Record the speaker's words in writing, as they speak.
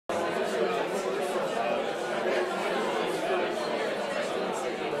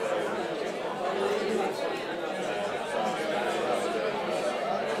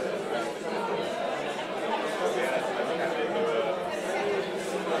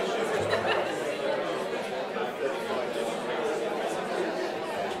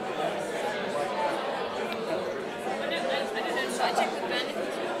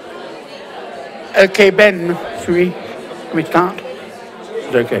Okay, Ben, can we start?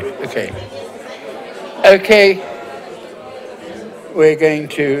 Okay, okay. Okay, we're going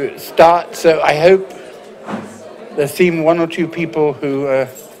to start. So I hope there seem one or two people who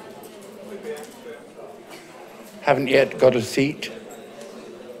haven't yet got a seat.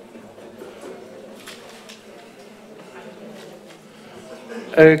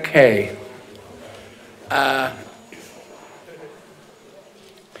 Okay.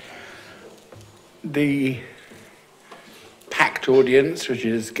 The packed audience, which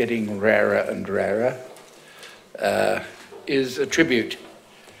is getting rarer and rarer, is a tribute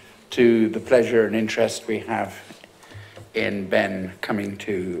to the pleasure and interest we have in Ben coming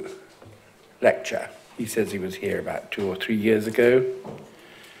to lecture. He says he was here about 2 or 3 years ago.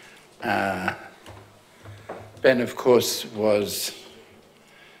 Ben, of course, was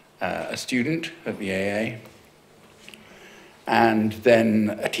a student at the AA and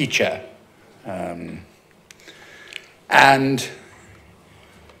then a teacher.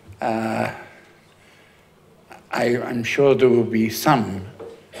 I'm sure there will be some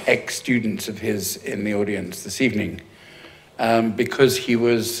ex-students of his in the audience this evening, because he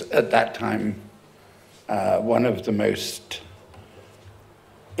was, at that time, one of the most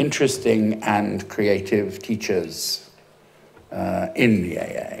interesting and creative teachers in the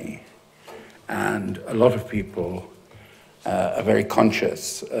AA. And a lot of people are very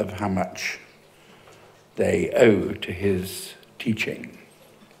conscious of how much they owe to his teaching.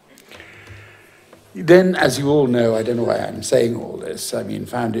 Then, as you all know, I don't know why I'm saying all this, I mean,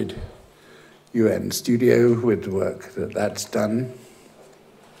 founded UNStudio with the work that that's done,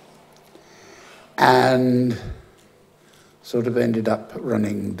 and sort of ended up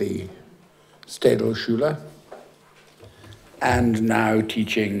running the Städelschule, and now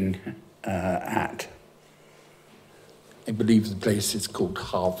teaching at, I believe the place is called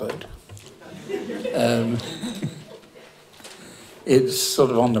Harvard. It's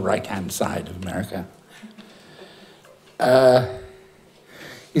sort of on the right-hand side of America.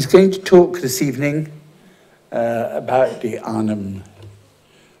 He's going to talk this evening about the Arnhem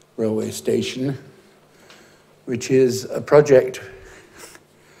railway station, which is a project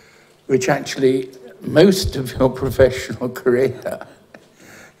which actually most of your professional career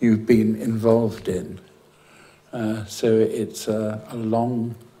you've been involved in. So it's a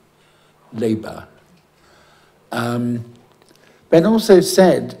long labor. Ben also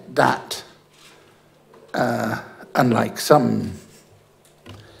said that, unlike some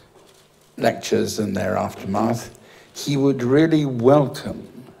lectures and their aftermath, he would really welcome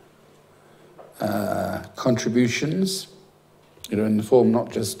contributions, you know, in the form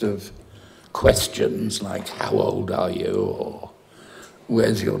not just of questions like, how old are you, or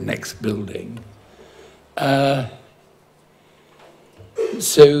where's your next building?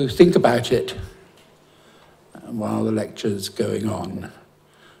 So think about it while the lecture's going on,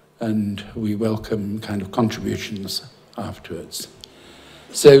 and we welcome kind of contributions afterwards.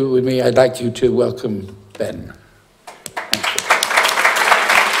 So with me, I'd like you to welcome Ben.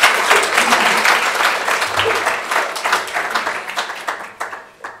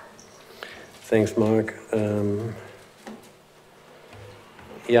 Thanks, Mark.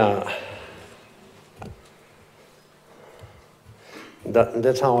 Yeah.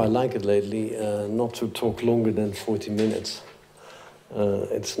 That's how I like it lately, not to talk longer than 40 minutes.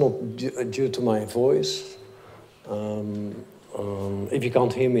 It's not due to my voice. If you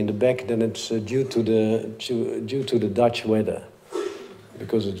can't hear me in the back, then it's due to the Dutch weather,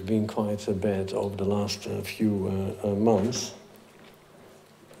 because it's been quite bad over the last few months.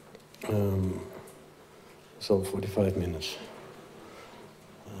 So 45 minutes.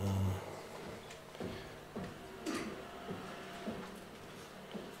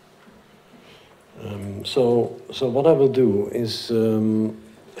 So what I will do is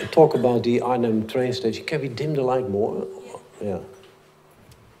talk about the Arnhem train station. Can we dim the light more? Yeah.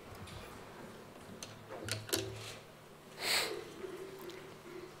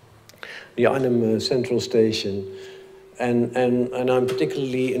 The Arnhem Central Station, and I'm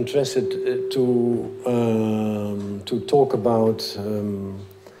particularly interested to talk about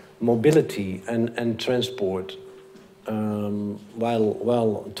mobility and transport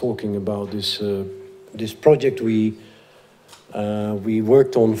while talking about this project we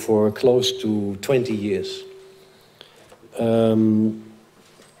worked on for close to 20 years. And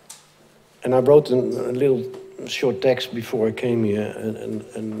I wrote a little short text before I came here,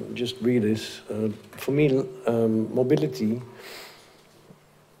 and just read this. For me, mobility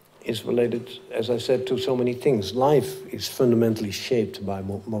is related, as I said, to so many things. Life is fundamentally shaped by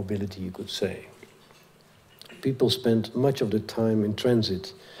mobility, you could say. People spend much of the time in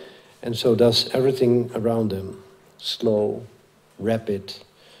transit, and so does everything around them. Slow, rapid,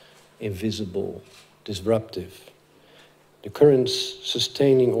 invisible, disruptive. The current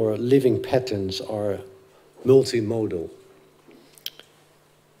sustaining or living patterns are multimodal,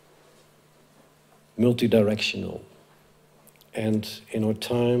 multidirectional, and in our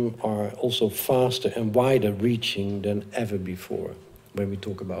time are also faster and wider reaching than ever before when we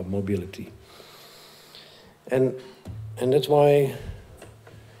talk about mobility. And that's why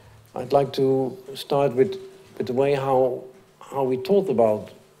I'd like to start with the way how we thought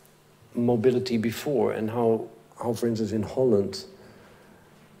about mobility before, and how for instance in Holland,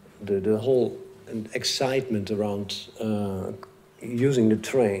 the whole excitement around using the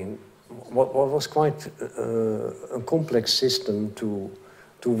train, what was quite a complex system to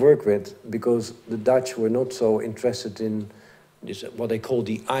work with, because the Dutch were not so interested in this, what they call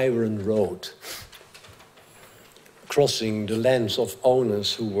the Iron Road, crossing the lands of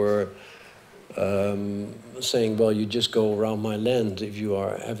owners who were saying, well, you just go around my land if you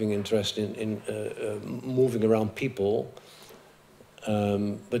are having interest in moving around people,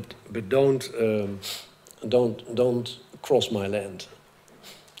 but don't cross my land.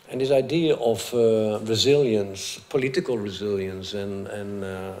 And this idea of resilience, political resilience, and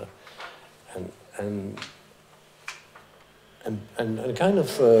kind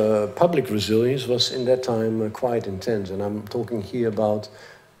of public resilience was in that time quite intense. And I'm talking here about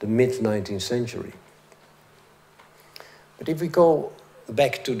the mid-19th century. But if we go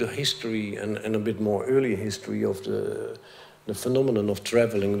back to the history and a bit more earlier history of the phenomenon of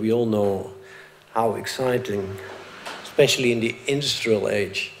traveling, we all know how exciting, especially in the industrial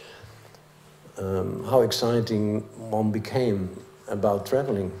age, how exciting one became about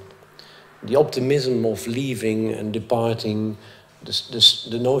traveling. The optimism of leaving and departing,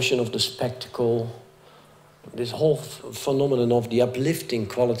 the notion of the spectacle, this whole phenomenon of the uplifting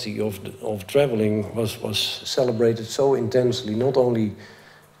quality of traveling was celebrated so intensely, not only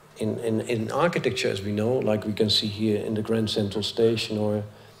in architecture, as we know, like we can see here in the Grand Central Station, or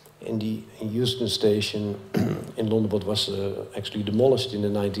in Euston Station in London, but was actually demolished in the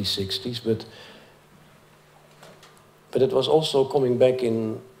 1960s, but it was also coming back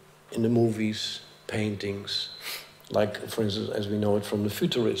in the movies, paintings, like, for instance, as we know it from the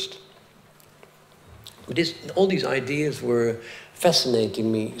Futurist. But all these ideas were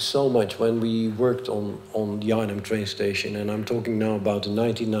fascinating me so much when we worked on the Arnhem train station, and I'm talking now about the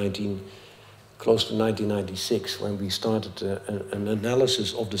 1919, close to 1996, when we started an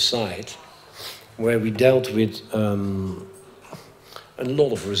analysis of the site, where we dealt with a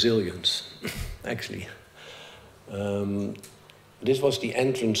lot of resilience, actually. This was the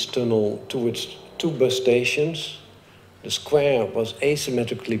entrance tunnel towards two bus stations. The square was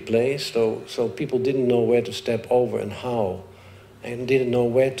asymmetrically placed, so people didn't know where to step over and how, and didn't know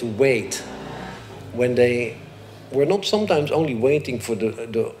where to wait when they were not sometimes only waiting for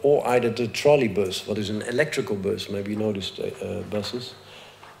or either the trolley bus, what is an electrical bus, maybe you know these buses,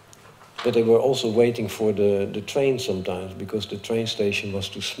 but they were also waiting for the train sometimes, because the train station was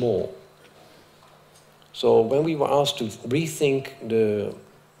too small. So when we were asked to rethink the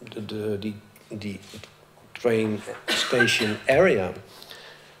train station area,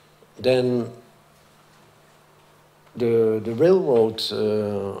 then the railroad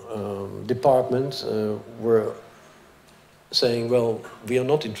department were saying, well, we are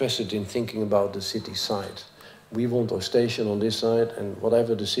not interested in thinking about the city side. We want our station on this side, and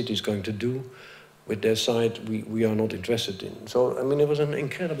whatever the city is going to do with their side, we are not interested in. So, I mean, it was an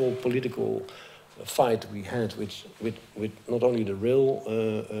incredible political fight we had with not only the rail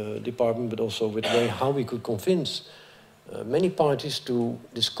department, but also with how we could convince many parties to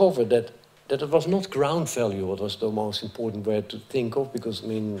discover that it was not ground value what was the most important way to think of, because, I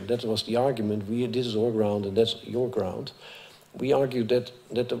mean, that was the argument. This is our ground and that's your ground. We argued that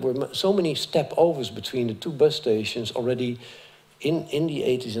there were so many step overs between the two bus stations already in the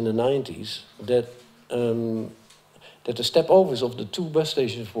 80s and the 90s that the step overs of the two bus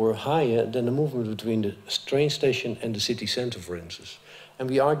stations were higher than the movement between the train station and the city center, for instance. And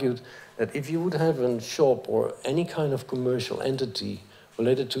we argued that if you would have a shop or any kind of commercial entity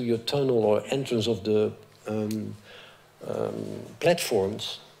related to your tunnel or entrance of the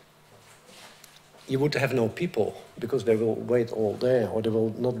platforms, you would have no people, because they will wait all there or they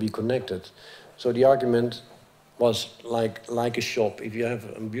will not be connected. So the argument was like a shop. If you have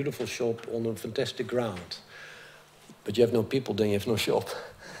a beautiful shop on a fantastic ground, but you have no people, then you have no shop.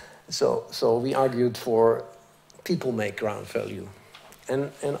 So we argued for people make ground value.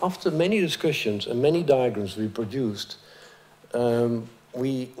 And after many discussions and many diagrams we produced,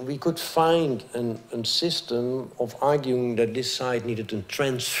 we could find a system of arguing that this site needed a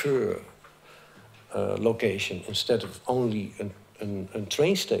transfer location instead of only a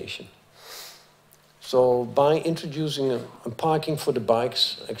train station. So by introducing a parking for the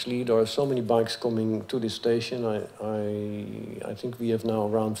bikes, actually there are so many bikes coming to this station. I think we have now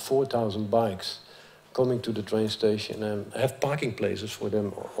around 4,000 bikes coming to the train station and have parking places for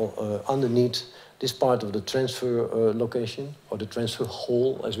them underneath this part of the transfer location, or the transfer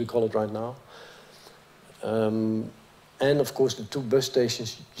hall as we call it right now. And of course the two bus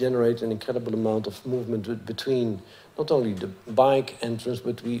stations generate an incredible amount of movement between not only the bike entrance,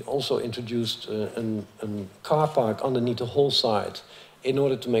 but we also introduced a car park underneath the whole site in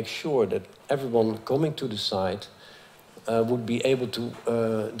order to make sure that everyone coming to the site would be able to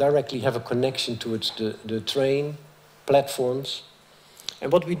directly have a connection towards the train platforms.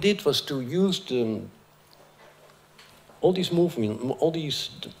 And what we did was to use all these movements, all these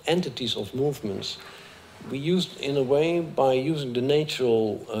entities of movements, we used in a way by using the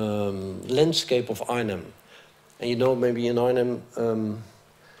natural landscape of Arnhem. And you know, maybe in Arnhem,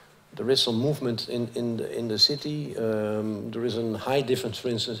 there is some movement in the city. There is a high difference, for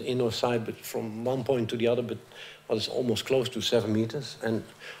instance, in or side, but from one point to the other, but well, it's almost close to 7 meters. And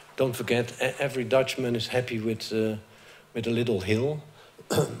don't forget, every Dutchman is happy with a little hill.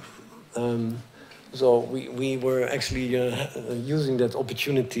 So we were actually using that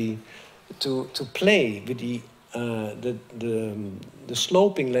opportunity to play with the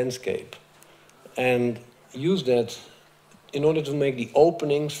sloping landscape and use that in order to make the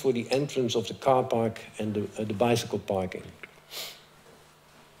openings for the entrance of the car park and the bicycle parking.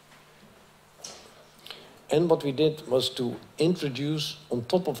 And what we did was to introduce, on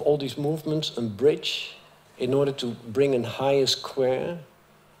top of all these movements, a bridge in order to bring a higher square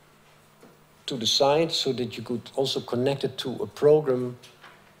to the side so that you could also connect it to a program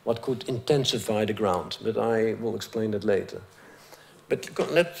what could intensify the ground. But I will explain that later. But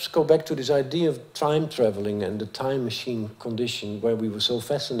let's go back to this idea of time traveling and the time machine condition where we were so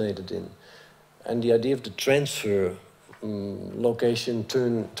fascinated in. And the idea of the transfer location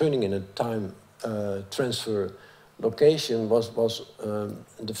turning in a time transfer location was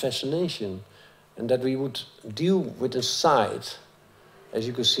the fascination. And that we would deal with a site, as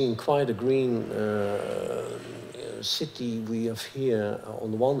you can see in quite a green city we have here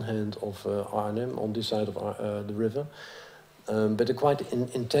on the one hand of Arnhem, on this side of the river. But a quite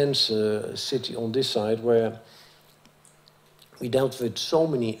intense city on this side where we dealt with so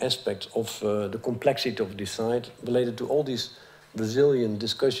many aspects of the complexity of this site related to all these Brazilian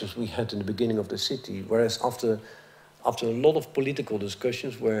discussions we had in the beginning of the city. Whereas after a lot of political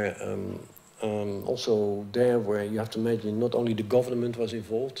discussions where also there where you have to imagine not only the government was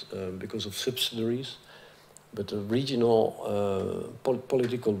involved because of subsidiaries, but the regional,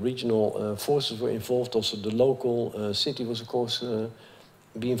 political regional forces were involved. Also the local city was of course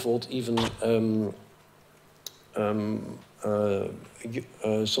be involved. Even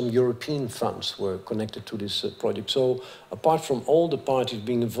some European funds were connected to this project. So apart from all the parties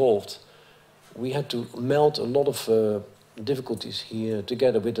being involved, we had to melt a lot of difficulties here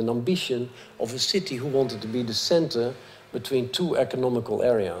together with an ambition of a city who wanted to be the center between two economical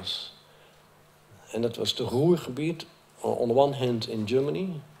areas. And that was the Ruhrgebiet, on the one hand in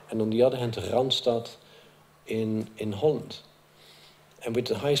Germany, and on the other hand the Randstad in Holland. And with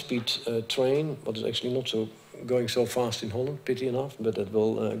the high-speed train, what is actually not so going so fast in Holland, pity enough, but it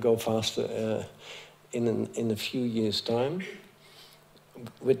will go faster in a few years' time.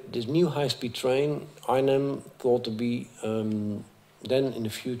 With this new high-speed train, Arnhem thought to be then in the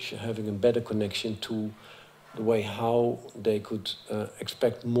future having a better connection to the way how they could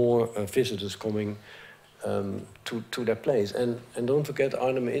expect more visitors coming to their place. And don't forget,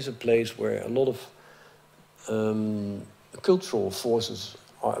 Arnhem is a place where a lot of cultural forces,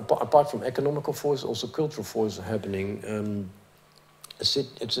 apart from economical forces, also cultural forces are happening. It's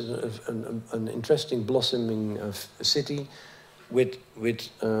an interesting blossoming city with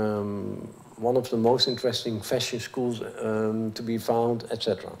one of the most interesting fashion schools to be found,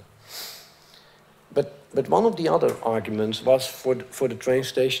 etc. But one of the other arguments was for the train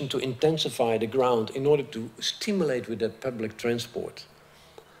station to intensify the ground in order to stimulate with that public transport.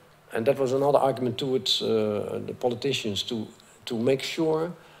 And that was another argument towards the politicians to make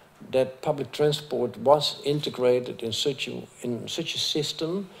sure that public transport was integrated in such a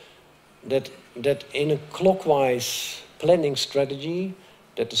system that in a clockwise planning strategy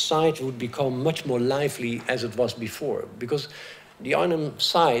that the site would become much more lively as it was before. Because the Arnhem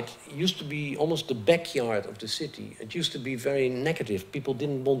site used to be almost the backyard of the city. It used to be very negative. People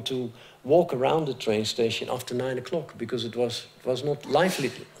didn't want to walk around the train station after 9 o'clock because it was not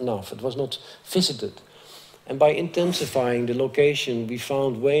lively enough. It was not visited. And by intensifying the location, we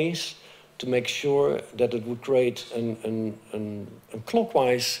found ways to make sure that it would create a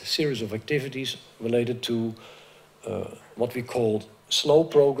clockwise series of activities related to what we called slow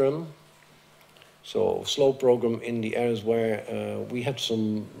program. So slow program in the areas where we had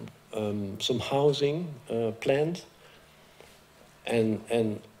some housing planned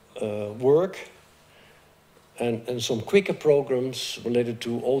and work and some quicker programs related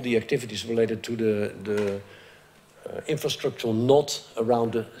to all the activities related to the infrastructural knot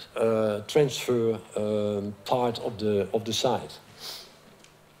around the transfer part of the site.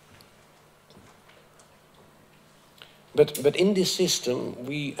 But in this system,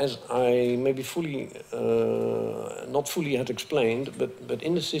 we, as I maybe not fully had explained, but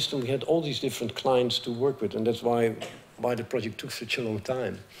in the system we had all these different clients to work with, and that's why the project took such a long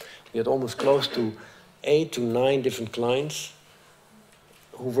time. We had almost close to 8 to 9 different clients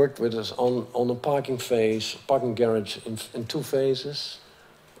who worked with us on a parking garage in 2 phases,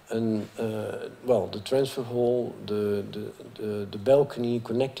 and well, the transfer hall, the balcony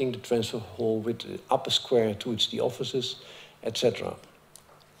connecting the transfer hall with the upper square to the offices, etc.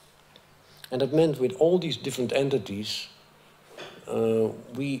 And that meant with all these different entities,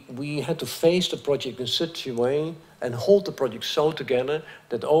 we had to face the project in such a way and hold the project so together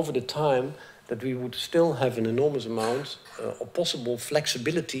that over the time that we would still have an enormous amount of possible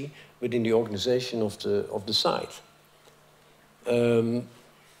flexibility within the organization of the site. And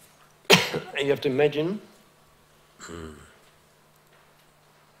you have to imagine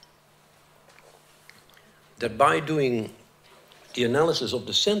that by doing the analysis of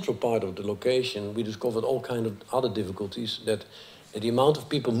the central part of the location, we discovered all kinds of other difficulties, that the amount of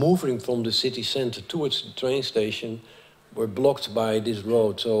people moving from the city center towards the train station were blocked by this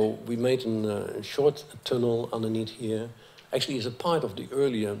road. So we made a short tunnel underneath here. Actually, as a part of the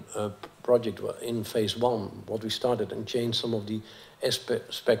earlier project in phase 1, what we started and changed some of the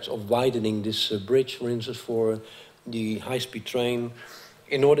aspects of widening this bridge, for instance, for the high-speed train,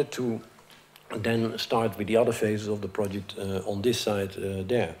 in order to then start with the other phases of the project on this side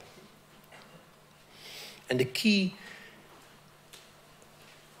there. And the key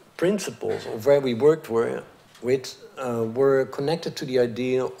principles of where we worked were connected to the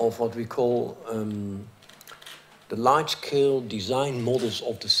idea of what we call the large-scale design models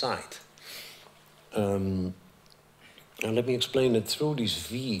of the site. And let me explain it through these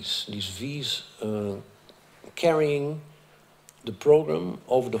V's. These V's carrying the program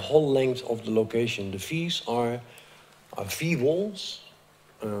over the whole length of the location. The V's are V walls.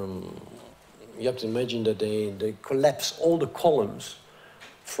 You have to imagine that they collapse all the columns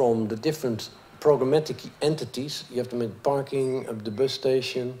from the different programmatic entities. You have to make parking, the bus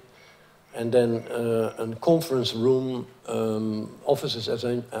station, and then a conference room, offices, as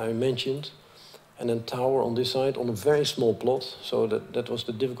I mentioned, and then tower on this side on a very small plot. So that was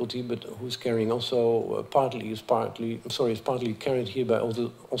the difficulty, but who's carrying also is partly carried here by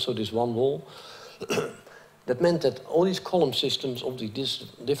also this one wall. That meant that all these column systems of these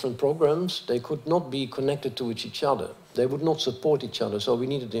different programs, they could not be connected to each other. They would not support each other. So we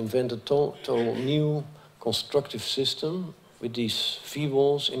needed to invent a total new constructive system with these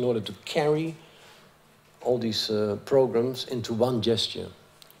V-walls in order to carry all these programs into one gesture,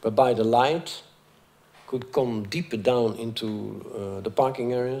 whereby the light could come deeper down into the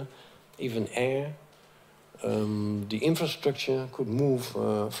parking area, even air. The infrastructure could move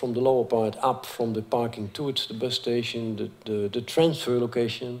from the lower part up from the parking towards the bus station, the transfer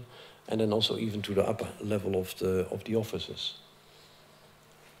location, and then also even to the upper level of the offices.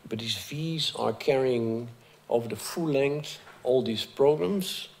 But these V's are carrying over the full length all these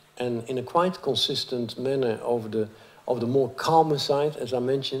programs, and in a quite consistent manner over the more calmer side, as I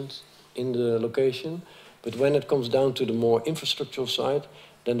mentioned, in the location. But when it comes down to the more infrastructural side,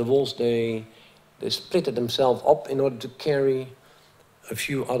 then the walls, they split themselves up in order to carry a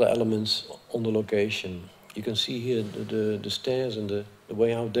few other elements on the location. You can see here the stairs and the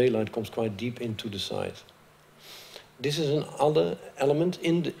way how daylight comes quite deep into the site. This is another element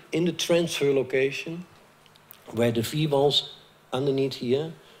in the transfer location, where the V-walls underneath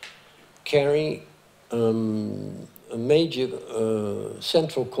here carry a major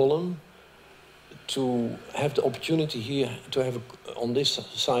central column to have the opportunity here to have on this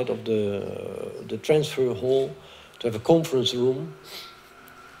side of the transfer hall to have a conference room,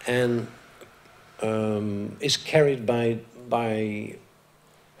 and is carried by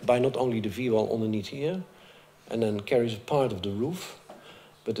not only the V-wall underneath here, and then carries a part of the roof.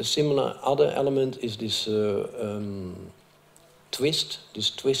 But a similar other element is this this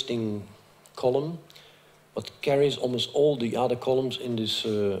twisting column, what carries almost all the other columns in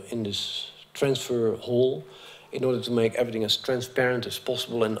this transfer hall, in order to make everything as transparent as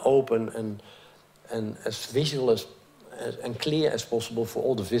possible and open and as visual and clear as possible for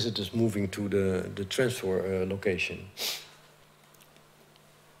all the visitors moving to the transfer location.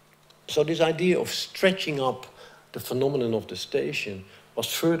 So this idea of stretching up the phenomenon of the station was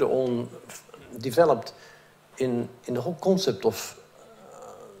further on developed in the whole concept of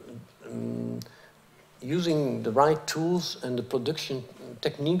using the right tools and the production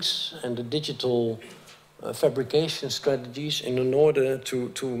techniques and the digital fabrication strategies in order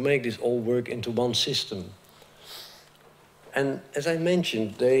to make this all work into one system. And as I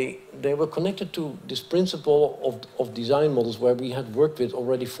mentioned, they were connected to this principle of design models where we had worked with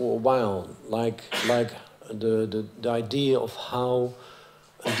already for a while, like the idea of how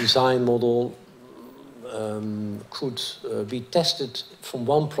a design model could be tested from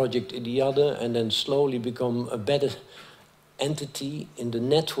one project to the other and then slowly become a better entity in the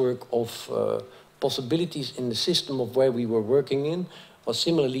network of possibilities in the system of where we were working in, was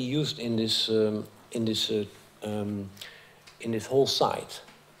similarly used in this whole site.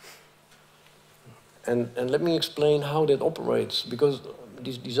 And let me explain how that operates, because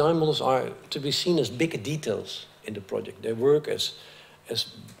these design models are to be seen as big details in the project. They work as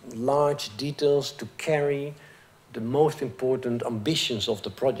large details to carry the most important ambitions of the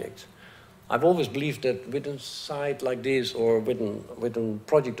project. I've always believed that with a site like this or with a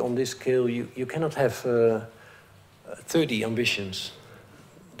project on this scale, you cannot have 30 ambitions.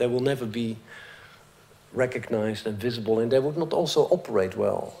 They will never be recognized and visible, and they would not also operate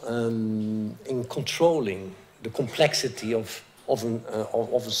well in controlling the complexity of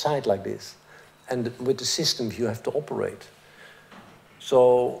a site like this and with the systems you have to operate.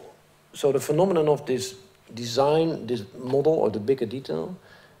 So the phenomenon of this design, this model or the bigger detail,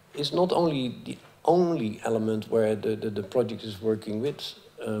 is not only the only element where the project is working with,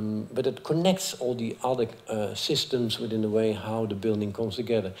 but it connects all the other systems within the way how the building comes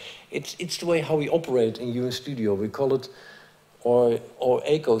together. It's the way how we operate in UNStudio. We call it our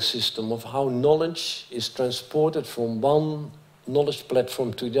ecosystem of how knowledge is transported from one knowledge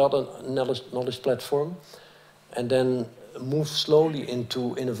platform to the other knowledge platform, and then move slowly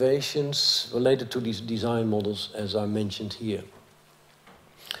into innovations related to these design models, as I mentioned here.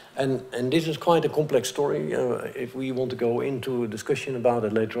 And this is quite a complex story. If we want to go into a discussion about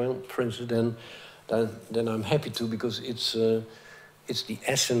it later on, for instance, then I'm happy to, because it's the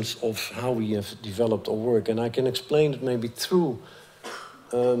essence of how we have developed our work. And I can explain it maybe through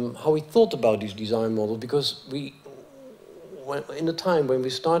how we thought about these design models, because in the time when we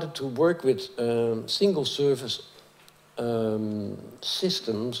started to work with single service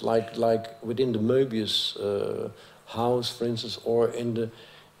systems, like within the Möbius house, for instance, or in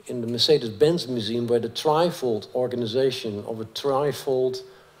the Mercedes-Benz Museum, where the trifold organization of a trifold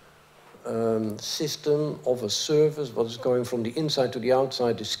system of a service, what is going from the inside to the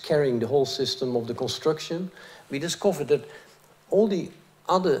outside, is carrying the whole system of the construction, we discovered that all the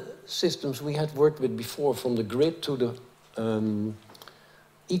other systems we had worked with before, from the grid to the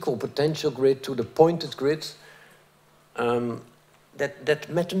equal potential grid to the pointed grid, that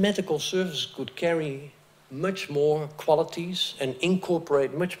mathematical services could carry much more qualities and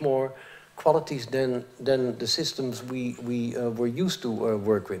incorporate much more qualities than the systems we were used to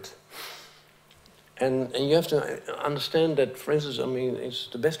work with. And you have to understand that, for instance, I mean, it's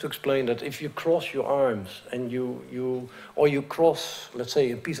the best to explain that if you cross your arms and you cross, let's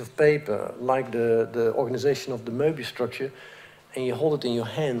say, a piece of paper, like the organization of the Möbius structure, and you hold it in your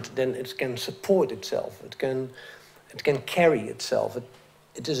hand, then it can support itself. It can carry itself.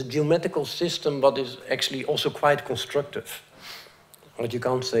 It is a geometrical system, but is actually also quite constructive. What you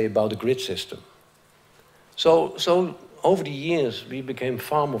can't say about a grid system. So over the years, we became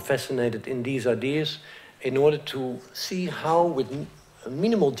far more fascinated in these ideas in order to see how, with a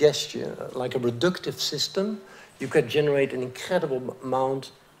minimal gesture, like a reductive system, you could generate an incredible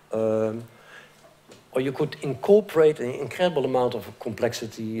amount, or you could incorporate an incredible amount of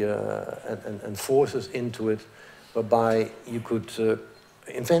complexity and forces into it, whereby you could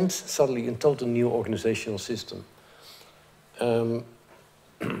invent suddenly a total new organizational system.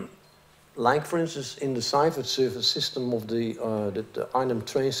 Like, for instance, in the Seifert service system of the Arnhem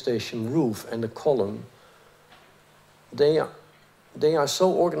train station roof and the column, they are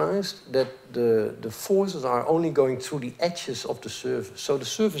so organized that the forces are only going through the edges of the surface. So the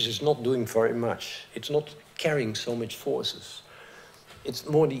surface is not doing very much. It's not carrying so much forces. It's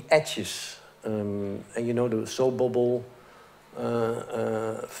more the edges And you know the soap bubble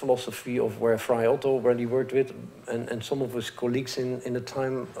philosophy of where Fry Otto already worked with, and some of his colleagues in the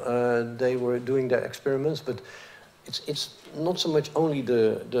time they were doing their experiments. But it's not so much only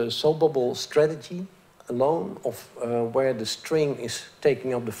the soap bubble strategy alone of where the string is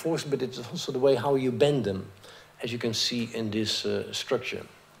taking up the force, but it's also the way how you bend them, as you can see in this structure.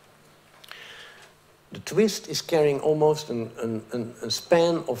 The twist is carrying almost a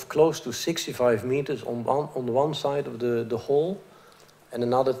span of close to 65 meters on the one side of the hole, and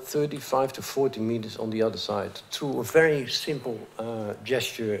another 35 to 40 meters on the other side, through a very simple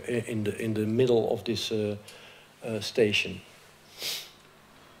gesture in the middle of this station.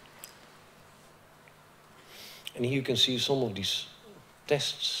 And here you can see some of these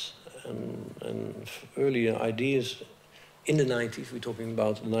tests and earlier ideas in the 90s. We're talking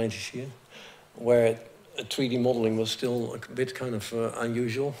about the 90s here, where 3D modeling was still a bit kind of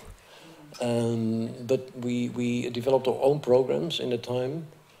unusual. But we developed our own programs in the time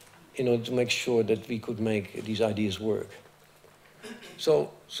in order to make sure that we could make these ideas work.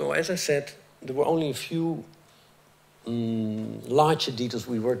 So as I said, there were only a few larger details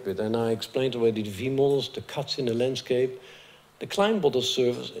we worked with, and I explained already the V models, the cuts in the landscape. The Klein model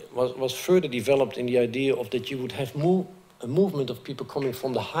surface was further developed in the idea of that you would have a movement of people coming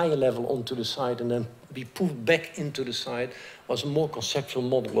from the higher level onto the site and then be pulled back into the site. Was a more conceptual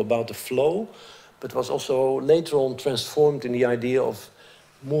model about the flow, but was also later on transformed in the idea of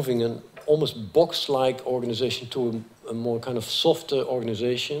moving an almost box-like organization to a more kind of softer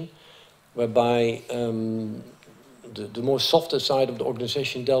organization, whereby the more softer side of the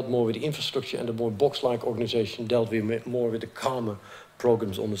organization dealt more with the infrastructure, and the more box-like organization dealt more with the calmer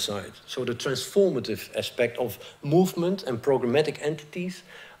programs on the side. So the transformative aspect of movement and programmatic entities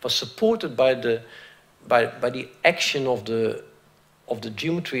was supported by the action of the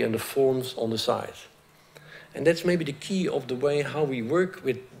geometry and the forms on the side. And that's maybe the key of the way how we work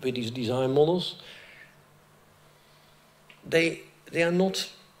with these design models. They are not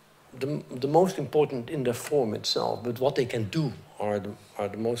the most important in their form itself, but what they can do are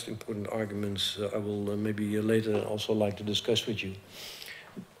the most important arguments I will maybe later also like to discuss with you.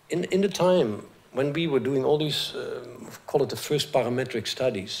 In the time when we were doing all these, call it the first parametric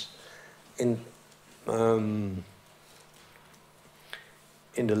studies, in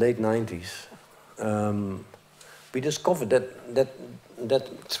the late 90s, we discovered that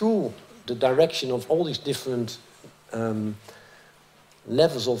through the direction of all these different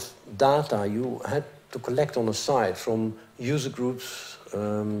levels of data you had to collect on a site, from user groups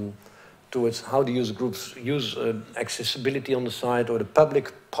towards how the user groups use accessibility on the site or the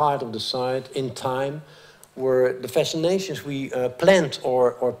public part of the site in time, were the fascinations we planned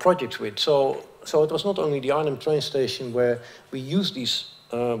or projects with. So it was not only the Arnhem train station where we used these,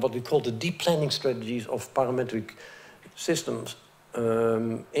 what we call the deep planning strategies of parametric systems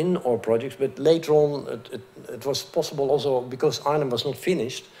in our projects, but later on it was possible also, because Arnhem was not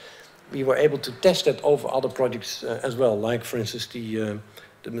finished, we were able to test that over other projects as well, like for instance the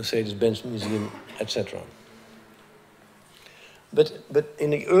Mercedes-Benz Museum, etc. But in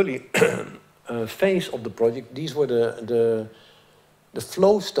the early phase of the project, these were the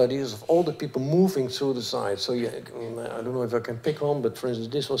flow studies of all the people moving through the site. So I don't know if I can pick one, but for instance,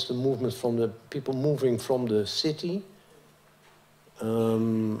 this was the movement from the people moving from the city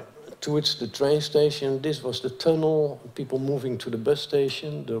towards the train station. This was the tunnel, people moving to the bus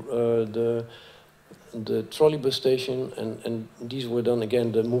station, the trolleybus station, and these were done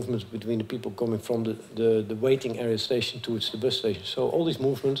again the movements between the people coming from the waiting area station towards the bus station. So all these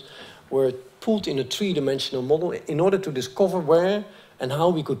movements were put in a three-dimensional model in order to discover where and how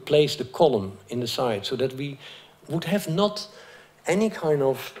we could place the column in the site, so that we would have not any kind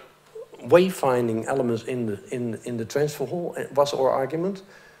of wayfinding elements in the transfer hall, was our argument,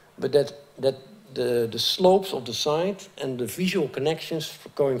 but that the slopes of the site and the visual connections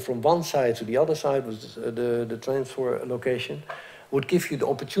going from one side to the other side was the transfer location, would give you the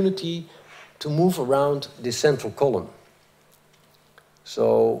opportunity to move around this central column.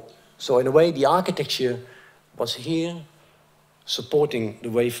 So in a way, the architecture was here supporting the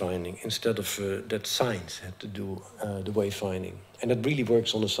wayfinding instead of that science had to do the wayfinding. And it really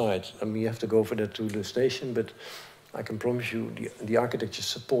works on the site. I mean, you have to go for that to the station, but I can promise you the architecture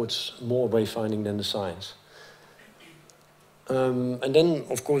supports more wayfinding than the science. And then,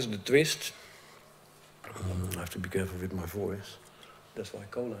 of course, the twist. I have to be careful with my voice. That's why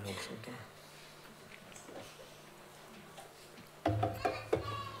cola helps sometimes.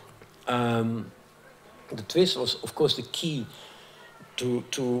 The twist was, of course, the key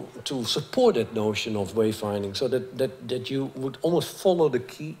to support that notion of wayfinding, so that you would almost follow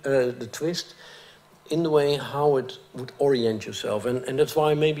the twist in the way how it would orient yourself. And that's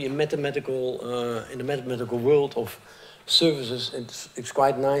why maybe in the mathematical world of services, it's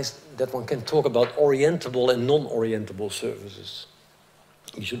quite nice that one can talk about orientable and non-orientable services.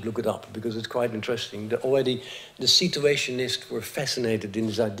 You should look it up, because it's quite interesting. Already the situationists were fascinated in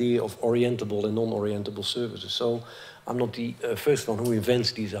this idea of orientable and non-orientable services. So I'm not the first one who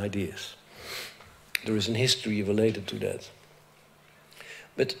invents these ideas. There is a history related to that.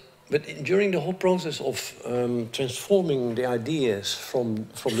 But during the whole process of transforming the ideas from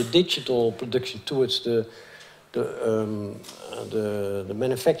the digital production towards the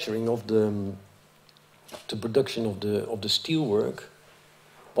manufacturing of the production of the steelwork,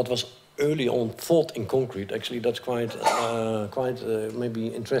 what was early on thought in concrete, actually that's quite maybe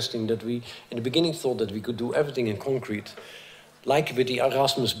interesting, that we in the beginning thought that we could do everything in concrete, like with the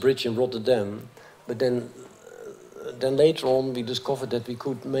Erasmus Bridge in Rotterdam, but then later on we discovered that we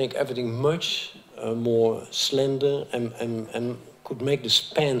could make everything much more slender and could make the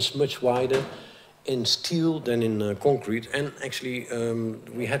spans much wider in steel than in concrete. And actually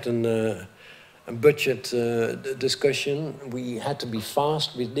we had a budget discussion. We had to be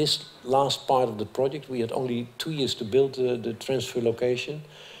fast with this last part of the project. We had only 2 years to build the transfer location.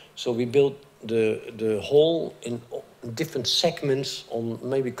 So we built the hall in different segments on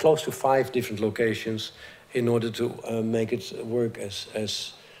maybe close to 5 different locations in order to make it work as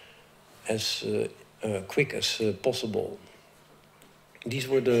quick as possible. These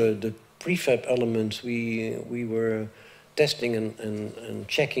were the prefab elements we were testing and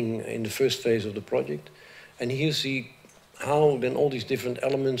checking in the first phase of the project. And here you see how then all these different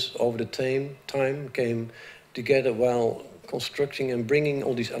elements over the time came together while constructing and bringing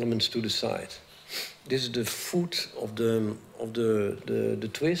all these elements to the site. This is the foot of the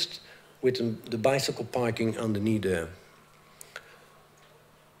twist with the bicycle parking underneath there.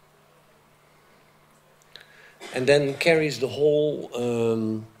 And then carries the whole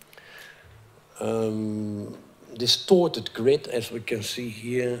distorted grid, as we can see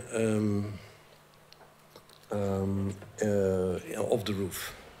here, of the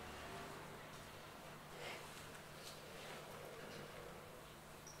roof.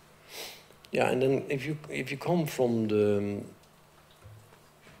 Yeah, and then if you come from the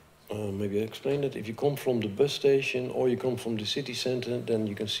maybe I explain it. If you come from the bus station or you come from the city center, then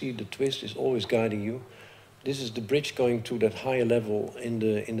you can see the twist is always guiding you. This is the bridge going to that higher level in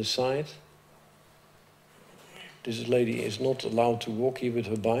the side. This lady is not allowed to walk here with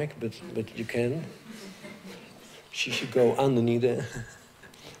her bike, but you can. She should go underneath there.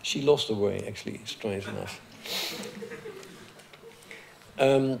 She lost her way, actually, strange enough.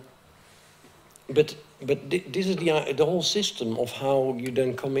 But this is the whole system of how you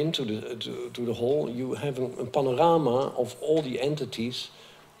then come into the hall. You have a panorama of all the entities,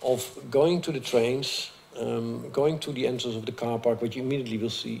 of going to the trains, going to the entrance of the car park, which you immediately will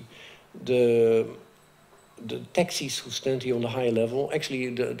see. The taxis who stand here on the higher level. Actually,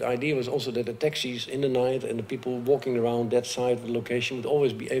 the idea was also that the taxis in the night and the people walking around that side of the location would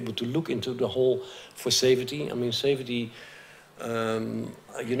always be able to look into the hall for safety. I mean, safety.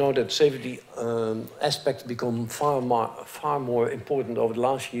 You know that safety aspects become far more important over the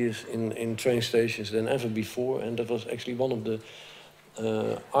last years in train stations than ever before, and that was actually one of the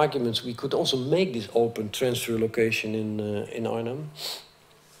arguments. We could also make this open transfer location in Arnhem.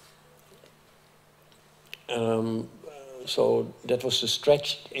 So that was the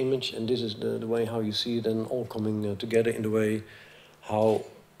stretched image, and this is the way how you see it, and all coming together in the way how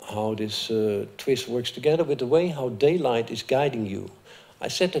this twist works together with the way how daylight is guiding you. I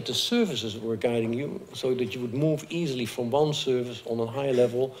said that the surfaces were guiding you so that you would move easily from one surface on a high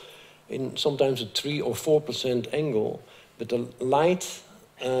level in sometimes a 3 or 4% angle, but the light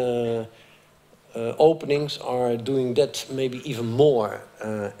openings are doing that maybe even more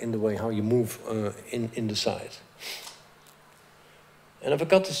in the way how you move in the side. And I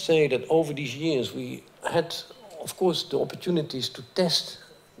forgot to say that over these years we had, of course, the opportunities to test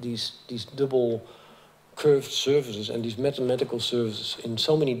these double curved surfaces and these mathematical surfaces in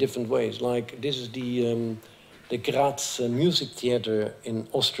so many different ways. Like this is the Graz Music Theater in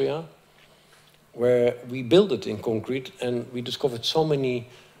Austria, where we built it in concrete, and we discovered so many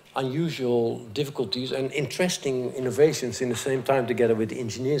unusual difficulties and interesting innovations in the same time together with the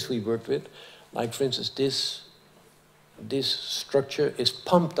engineers we worked with. Like, for instance, this structure is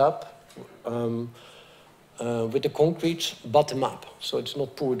pumped up with the concrete bottom up, so it's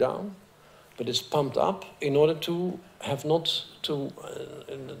not poured down, but it's pumped up in order to have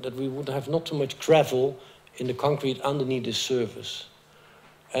that we would have not too much gravel in the concrete underneath this surface.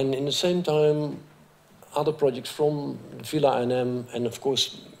 And in the same time, other projects from Villa Arnhem, and of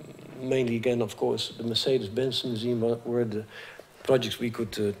course, mainly again, of course, the Mercedes-Benz Museum were the projects we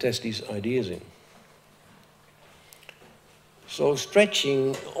could test these ideas in. So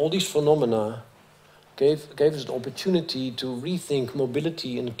stretching all these phenomena gave us the opportunity to rethink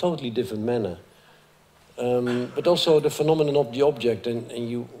mobility in a totally different manner. But also the phenomenon of the object, and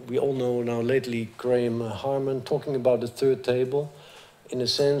we all know now lately Graham Harman talking about the third table, in the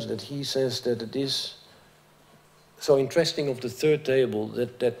sense that he says that it is so interesting of the third table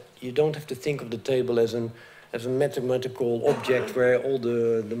that you don't have to think of the table as a mathematical object where all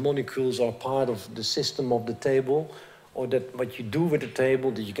the molecules are part of the system of the table, or that what you do with the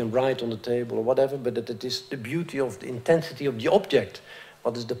table, that you can write on the table or whatever, but that it is the beauty of the intensity of the object,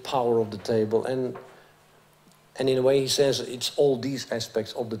 what is the power of the table. And in a way he says it's all these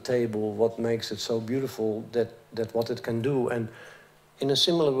aspects of the table what makes it so beautiful, that what it can do. And in a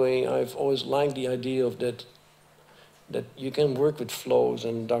similar way, I've always liked the idea of that you can work with flows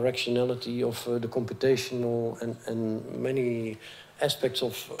and directionality of the computational and many aspects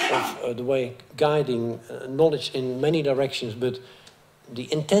of the way guiding knowledge in many directions, but the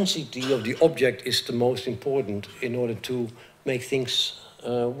intensity of the object is the most important in order to make things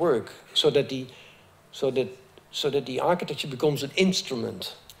work, so that the architecture becomes an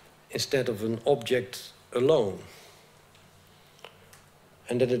instrument instead of an object alone,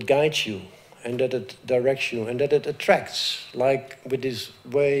 and that it guides you, and that it directs you, and that it attracts, like with this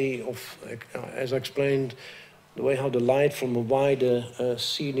way of, as I explained, the way how the light from a wider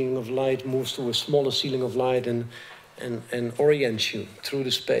ceiling of light moves to a smaller ceiling of light and orients you through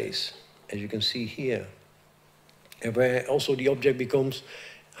the space, as you can see here. And where also the object becomes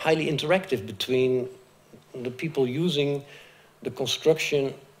highly interactive between the people using the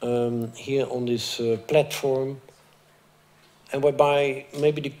construction here on this platform, and whereby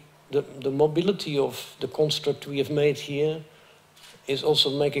maybe the mobility of the construct we have made here is also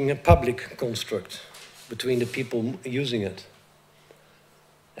making a public construct between the people using it.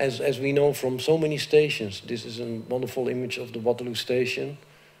 As we know from so many stations, this is a wonderful image of the Waterloo station,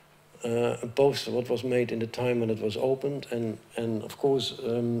 a poster what was made in the time when it was opened, and of course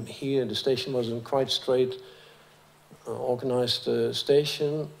here the station was a quite straight organized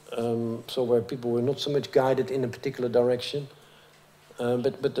station, so where people were not so much guided in a particular direction,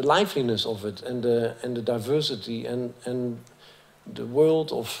 but the liveliness of it and the diversity and the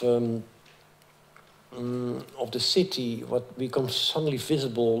world of the city, what becomes suddenly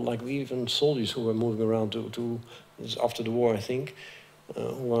visible, like we even soldiers who were moving around to after the war, I think,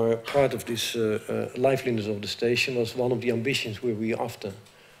 who are part of this liveliness of the station, was one of the ambitions we were after.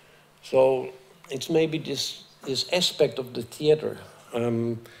 So it's maybe this aspect of the theater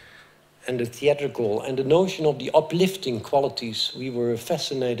and the theatrical and the notion of the uplifting qualities we were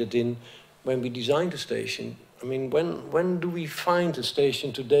fascinated in when we designed the station. I mean, when do we find a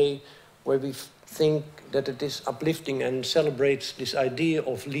station today where we think that it is uplifting and celebrates this idea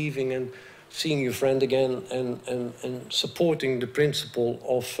of leaving and seeing your friend again and supporting the principle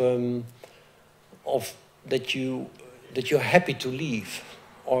of that you're happy to leave,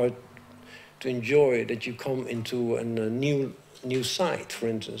 or to enjoy that you come into a new site, for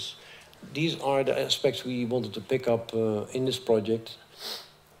instance. These are the aspects we wanted to pick up in this project,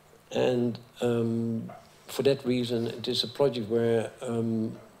 and for that reason it is a project where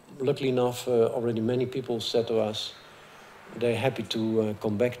luckily enough already many people said to us they're happy to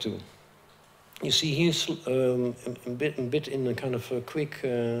come back to. You see here's a bit in a kind of a quick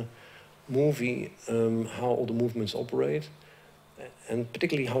movie how all the movements operate, and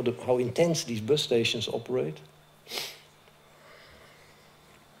particularly how intense these bus stations operate.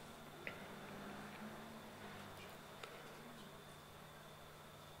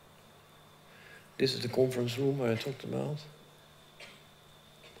 This is the conference room where I talked about.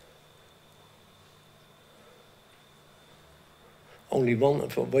 Only one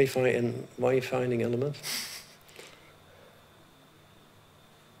for Wi-Fi and wayfinding element.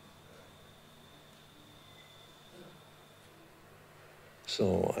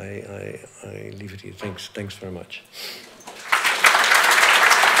 So I leave it here. Thanks very much.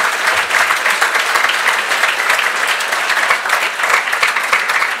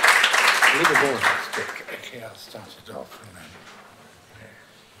 A little more. Okay, I'll start it off and then.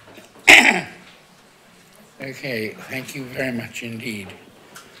 Okay, thank you very much indeed.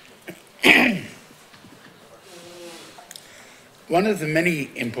 One of the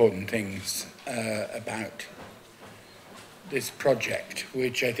many important things about this project,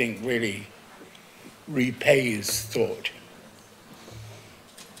 which I think really repays thought,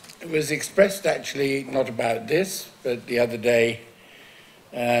 it was expressed actually not about this, but the other day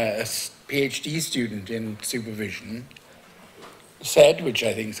a PhD student in supervision, said, which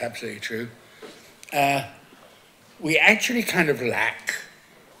I think is absolutely true, we actually kind of lack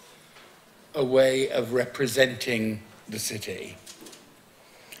a way of representing the city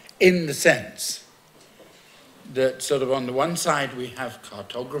in the sense that sort of on the one side we have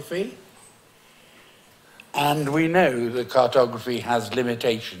cartography, and we know that cartography has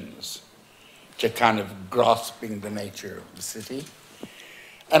limitations to kind of grasping the nature of the city.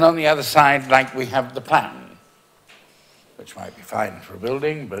 And on the other side, like, we have the plan, which might be fine for a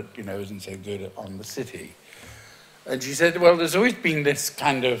building, but, you know, isn't so good on the city. And she said, well, there's always been this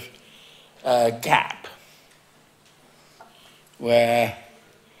kind of gap where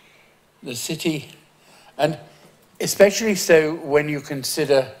the city, and especially so when you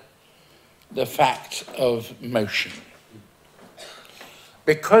consider the fact of motion.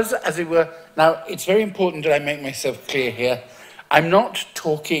 Because, as it were, now it's very important that I make myself clear here, I'm not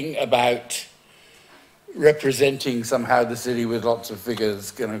talking about representing somehow the city with lots of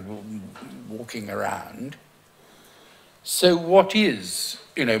figures kind of walking around. So what is,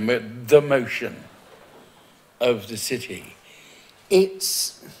 you know, the motion of the city?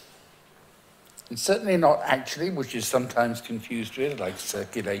 It's certainly not actually, which is sometimes confused with, like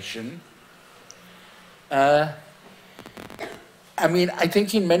circulation. I mean, I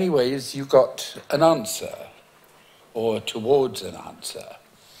think in many ways you got an answer, or towards an answer.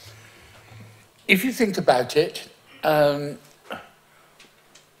 If you think about it,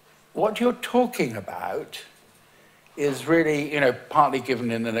 what you're talking about is really, you know, partly given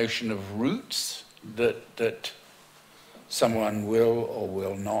in the notion of routes that someone will or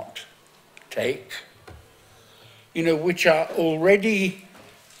will not take, you know, which are already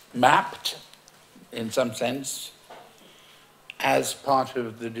mapped, in some sense, as part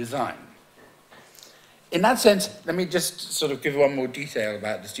of the design. In that sense, let me just sort of give one more detail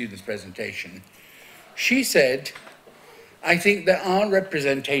about the student's presentation. She said, I think there are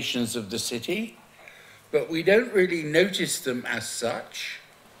representations of the city, but we don't really notice them as such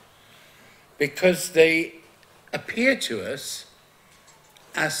because they appear to us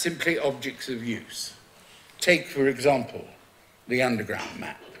as simply objects of use. Take, for example, the underground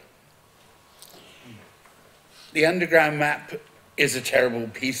map. The underground map is a terrible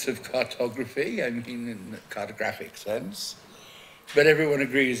piece of cartography, I mean, in the cartographic sense, but everyone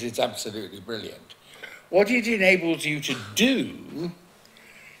agrees it's absolutely brilliant. What it enables you to do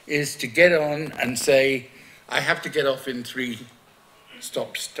is to get on and say, I have to get off in 3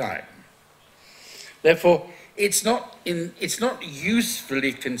 stops time. Therefore, it's not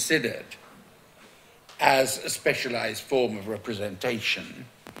usefully considered as a specialized form of representation.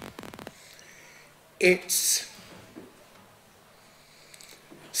 It's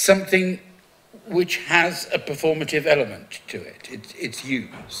something which has a performative element to it. It's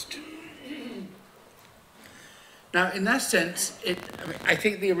used. Now, in that sense, I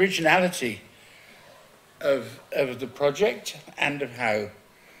think the originality of the project and of how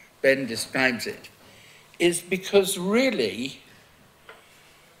Ben describes it is because really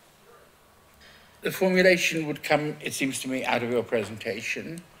the formulation would come, it seems to me, out of your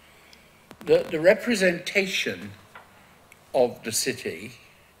presentation. The representation of the city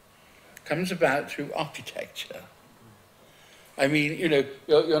comes about through architecture. I mean, you know,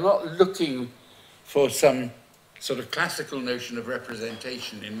 you're not looking for some sort of classical notion of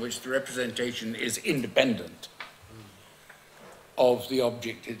representation in which the representation is independent of the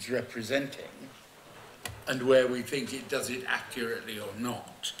object it's representing and where we think it does it accurately or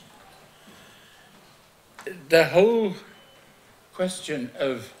not. The whole question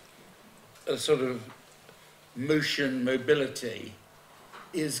of a sort of motion, mobility,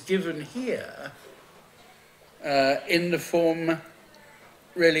 is given here in the form,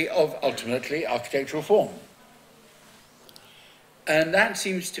 really, of ultimately architectural form. And that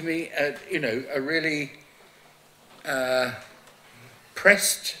seems to me, you know, a really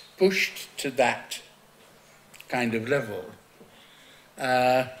pushed to that kind of level.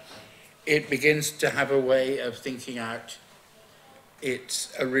 It begins to have a way of thinking out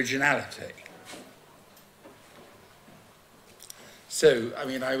its originality. So, I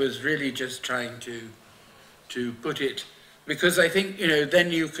mean, I was really just trying to put it, because I think, you know,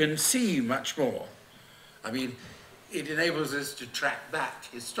 then you can see much more. I mean, it enables us to track back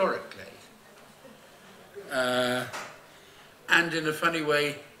historically. And in a funny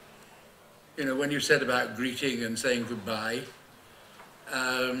way, you know, when you said about greeting and saying goodbye,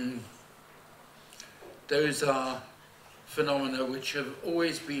 those are phenomena which have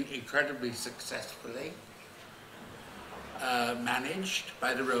always been incredibly successfully managed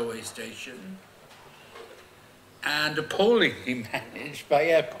by the railway station. and appallingly managed by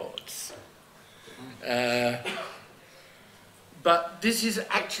airports. But this is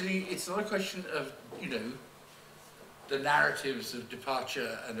actually, it's not a question of, you know, the narratives of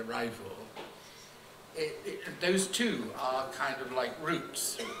departure and arrival. Those two are kind of like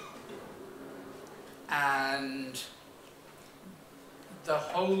routes. And the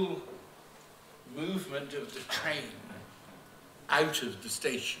whole movement of the train out of the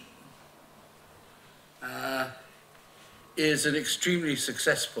station is an extremely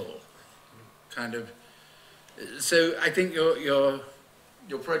successful kind of. So I think your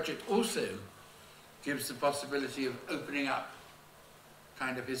project also gives the possibility of opening up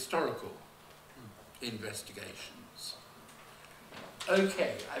kind of historical investigations.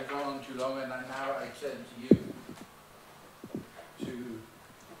 Okay, I've gone on too long, and now I turn to you to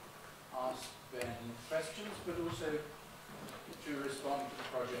ask Ben questions, but also to respond to the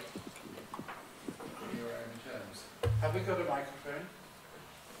project in your own terms. Have we got a microphone?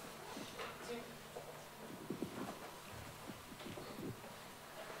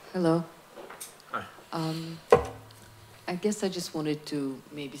 Hello. Hi. I guess I just wanted to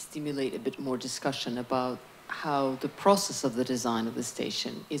maybe stimulate a bit more discussion about how the process of the design of the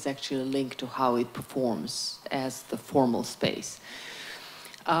station is actually linked to how it performs as the formal space.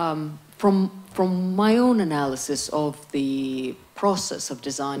 From my own analysis of the process of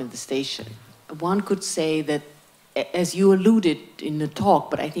design of the station, one could say that, as you alluded in the talk,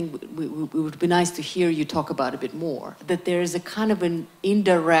 but I think it would be nice to hear you talk about it a bit more, that there is a kind of an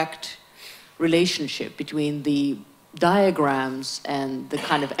indirect relationship between the diagrams and the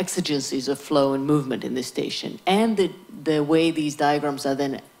kind of exigencies of flow and movement in the station, and the way these diagrams are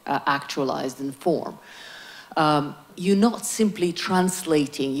then actualized in form. You're not simply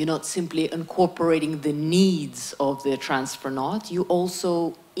translating, you're not simply incorporating the needs of the transfernaut, you're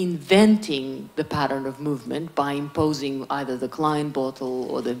also inventing the pattern of movement by imposing either the Klein bottle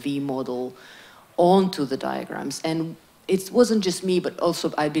or the V model onto the diagrams. And it wasn't just me, but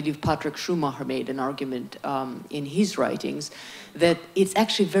also I believe Patrick Schumacher made an argument in his writings that it's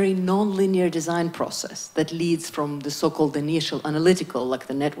actually a very non-linear design process that leads from the so-called initial analytical, like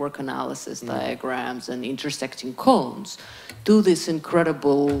the network analysis diagrams and intersecting cones, to this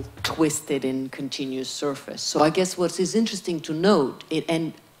incredible twisted and continuous surface. So I guess what is interesting to note,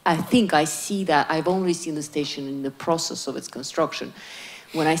 and I think I see that, I've only seen the station in the process of its construction.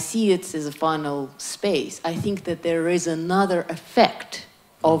 When I see it as a final space, I think that there is another effect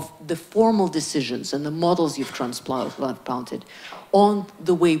of the formal decisions and the models you've transplanted on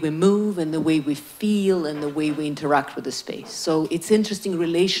the way we move and the way we feel and the way we interact with the space. So it's interesting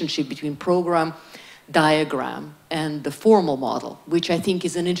relationship between program, diagram, and the formal model, which I think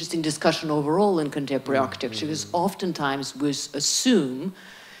is an interesting discussion overall in contemporary architecture, because oftentimes we assume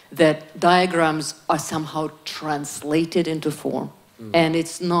that diagrams are somehow translated into form. And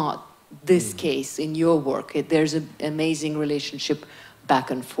it's not this case in your work. There's an amazing relationship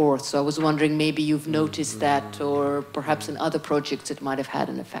back and forth. So I was wondering, maybe you've noticed that, or perhaps in other projects it might have had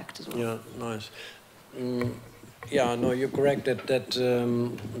an effect as well. Yeah, nice. Yeah, no, you're correct that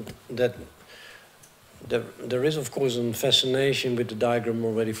there is, of course, a fascination with the diagram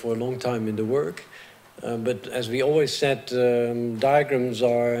already for a long time in the work. But as we always said, diagrams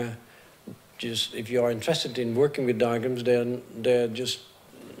are just, if you are interested in working with diagrams, they're just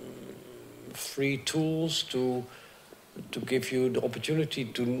free tools to give you the opportunity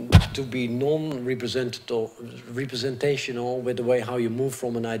to be non-representational with the way how you move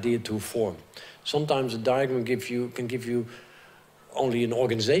from an idea to a form. Sometimes a diagram can give you only an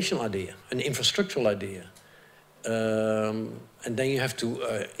organizational idea, an infrastructural idea. And then you have to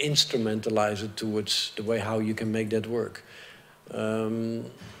instrumentalize it towards the way how you can make that work.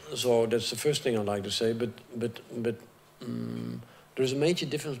 So that's the first thing I'd like to say. But there's a major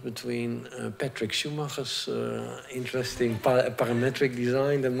difference between Patrick Schumacher's interesting parametric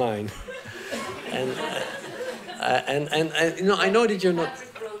design and mine. and you know, I know that you're not.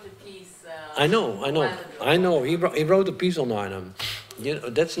 Patrick wrote a piece. I know. He wrote a piece on Arnhem. You know,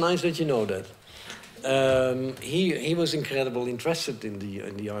 that's nice that you know that. He was incredibly interested in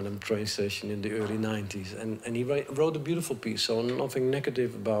the Arnhem train station in the early 90s, and he wrote a beautiful piece, so nothing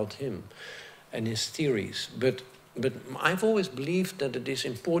negative about him and his theories. But I've always believed that it is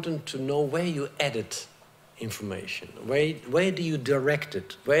important to know where you edit information, where do you direct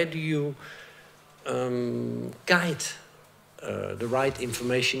it, where do you guide the right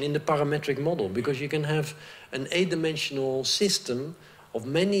information in the parametric model, because you can have an eight-dimensional system of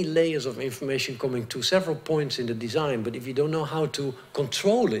many layers of information coming to several points in the design, but if you don't know how to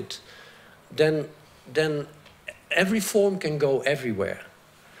control it, then every form can go everywhere.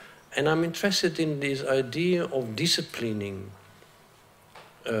 And I'm interested in this idea of disciplining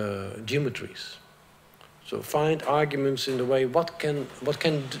geometries. So find arguments in the way what can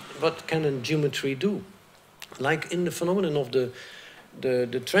a geometry do? Like in the phenomenon of the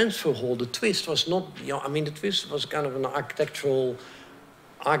transfer hall, the twist was not. I mean, the twist was kind of an architectural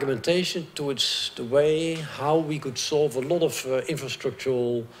argumentation towards the way how we could solve a lot of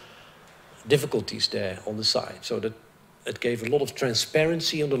infrastructural difficulties there on the site. So that it gave a lot of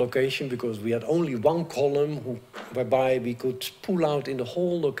transparency on the location because we had only one column whereby we could pull out in the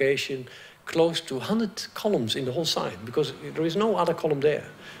whole location close to 100 columns in the whole site because there is no other column there.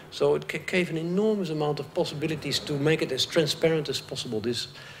 So it gave an enormous amount of possibilities to make it as transparent as possible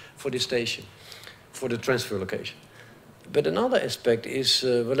for this station, for the transfer location. But another aspect is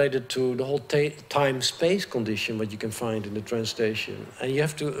related to the whole time-space condition what you can find in the train station. And you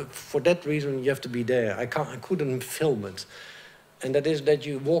have to, for that reason, you have to be there. I couldn't film it. And that is that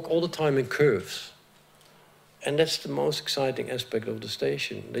you walk all the time in curves. And that's the most exciting aspect of the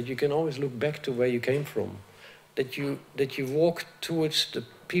station, that you can always look back to where you came from. That you walk towards the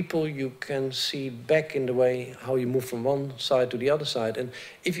people you can see back in the way how you move from one side to the other side. And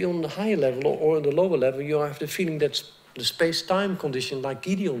if you're on the higher level or on the lower level, you have the feeling that the space-time condition, like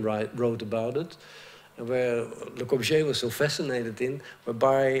Gideon wrote about it, where Le Corbusier was so fascinated in,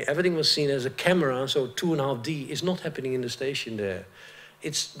 whereby everything was seen as a camera, so 2.5D is not happening in the station there.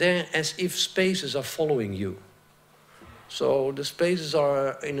 It's there as if spaces are following you. So the spaces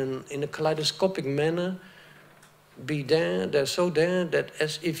are in a kaleidoscopic manner, they're so there that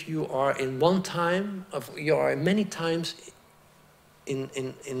as if you are in one time, you are many times how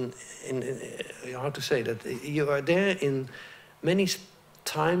to say that, you are there in many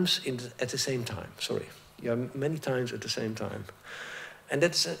times at the same time. Sorry, you are many times at the same time. And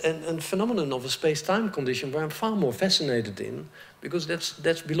that's a phenomenon of a space-time condition where I'm far more fascinated in, because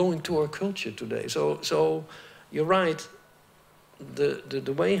that's belonging to our culture today. So you're right,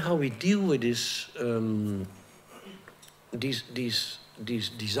 the way how we deal with this, these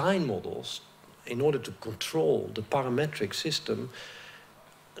design models, in order to control the parametric system,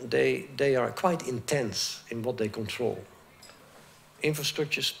 they are quite intense in what they control.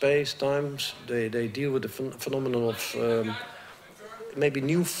 Infrastructure, space, times, they deal with the phenomenon of maybe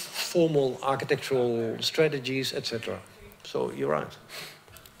new formal architectural strategies, etc. So you're right.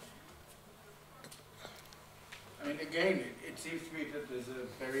 I mean, again, it seems to me that there's a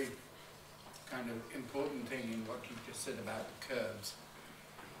very kind of important thing in what you just said about the curves.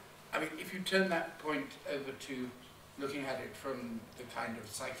 I mean, if you turn that point over to looking at it from the kind of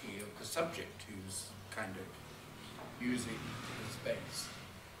psyche of the subject who's kind of using the space,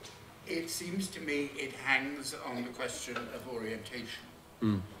 it seems to me it hangs on the question of orientation,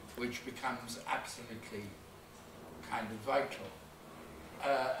 which becomes absolutely kind of vital.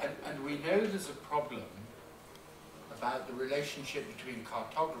 And we know there's a problem about the relationship between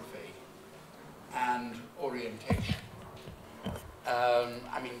cartography and orientation.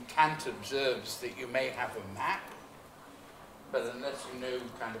 I mean, Kant observes that you may have a map, but unless you know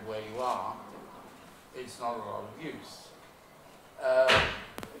kind of where you are, it's not a lot of use.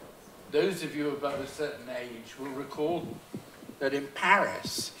 Those of you above a certain age will recall that in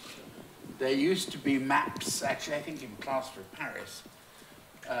Paris, there used to be maps, actually I think in Plaster of Paris,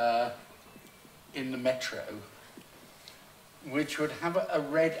 in the metro, which would have a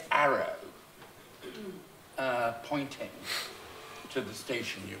red arrow pointing to the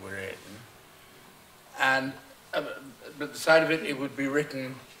station you were in, and but the side of it, it would be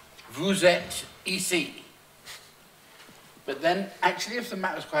written, "Vous êtes ici." But then, actually, if the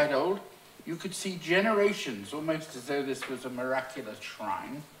map was quite old, you could see generations, almost as though this was a miraculous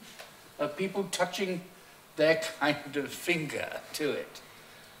shrine, of people touching their kind of finger to it.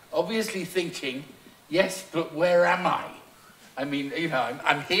 Obviously thinking, yes, but where am I? I mean, you know,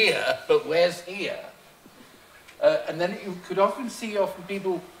 I'm here, but where's here? And then you could often see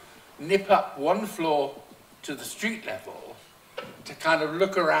people nip up one floor to the street level to kind of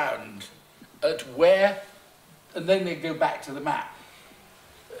look around at where, and then they go back to the map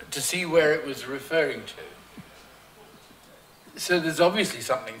to see where it was referring to. So there's obviously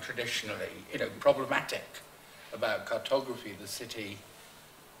something traditionally, you know, problematic about cartography of the city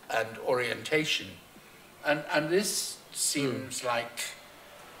and orientation. And this seems like,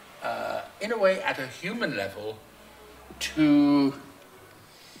 in a way, at a human level, to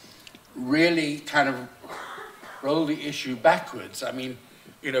really kind of roll the issue backwards. I mean,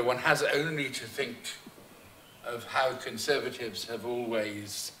 you know, one has only to think of how conservatives have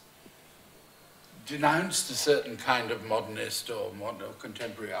always denounced a certain kind of modernist or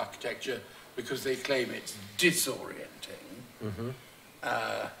contemporary architecture because they claim it's disorienting.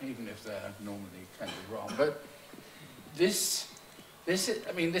 even if they're normally kind of wrong. But this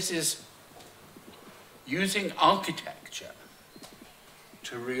is using architecture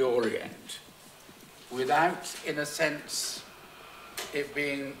to reorient without, in a sense, it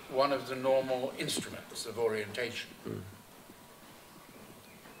being one of the normal instruments of orientation.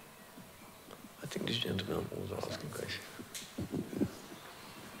 I think this gentleman was asking a question.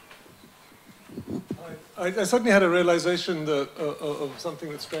 I suddenly had a realization that, of something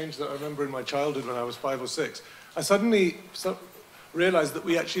that's strange that I remember in my childhood when I was 5 or 6. I suddenly realized that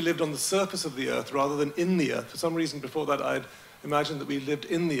we actually lived on the surface of the Earth rather than in the Earth. For some reason before that I'd imagined that we lived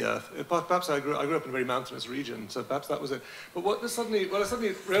in the Earth. Perhaps I grew up in a very mountainous region, so perhaps that was it. But what I suddenly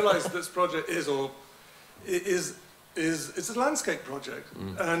realized this project is it's a landscape project,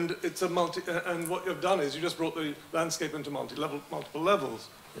 and it's a and what you've done is you just brought the landscape into multiple levels.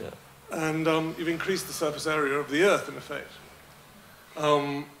 Yeah. And you've increased the surface area of the Earth, in effect.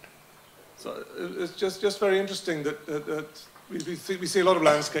 So it's just very interesting that we see a lot of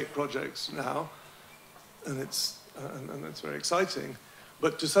landscape projects now, and it's very exciting.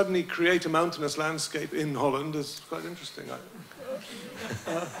 But to suddenly create a mountainous landscape in Holland is quite interesting.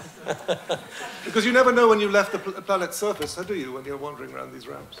 Because you never know when you left the planet's surface, do you, when you're wandering around these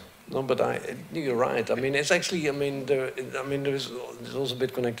ramps? No, but you're right. I mean, it's actually, there's also a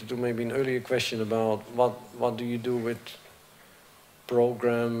bit connected to maybe an earlier question about what do you do with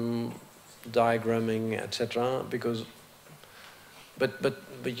program, diagramming, etc. Because, but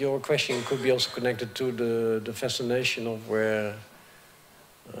your question could be also connected to the fascination of where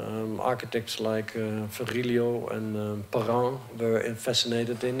architects like Virilio and Perrin were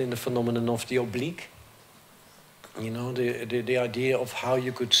fascinated in the phenomenon of the oblique. You know, the idea of how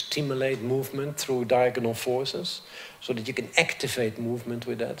you could stimulate movement through diagonal forces so that you can activate movement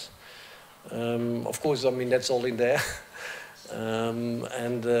with that. Of course, I mean, that's all in there.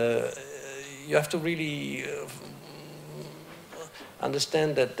 You have to really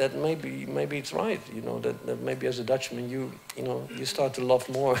understand that maybe it's right, you know, that maybe as a Dutchman you start to love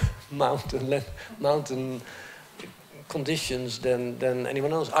more mountain conditions than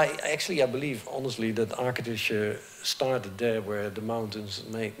anyone else. I believe honestly that architecture started there where the mountains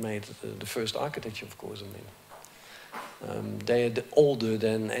made the first architecture. Of course, I mean they are older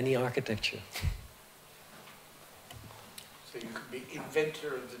than any architecture. So you could be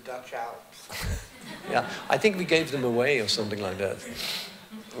inventor of the Dutch Alps. Yeah, I think we gave them away or something like that.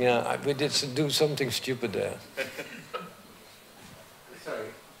 Yeah, we did do something stupid there.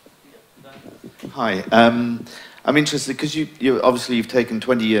 Sorry. Hi, I'm interested because obviously you've taken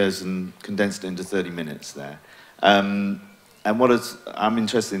 20 years and condensed it into 30 minutes there. And I'm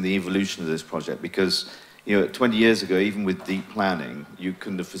interested in the evolution of this project because 20 years ago, even with deep planning, you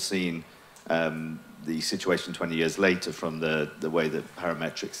couldn't have foreseen the situation 20 years later from the way that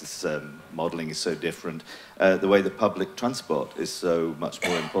parametrics is modeling is so different, the way that public transport is so much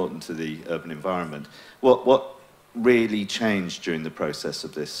more important to the urban environment. What really changed during the process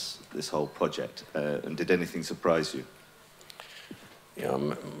of this whole project, and did anything surprise you?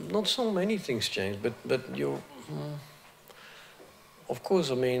 Yeah, not so many things changed, but of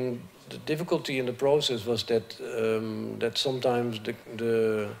course, I mean, the difficulty in the process was that sometimes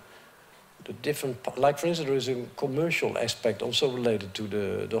the different, like for instance, there is a commercial aspect also related to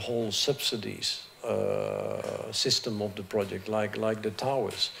the whole subsidies system of the project, like the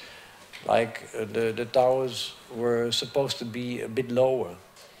towers. Like the towers were supposed to be a bit lower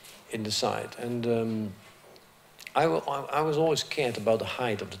in the site, and I was always scared about the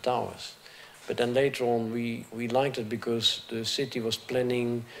height of the towers. But then later on we liked it because the city was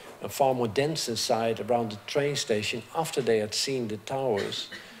planning a far more denser site around the train station after they had seen the towers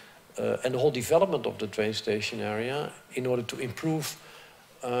and the whole development of the train station area in order to improve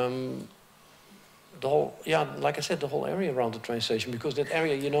the whole, like I said, the whole area around the train station, because that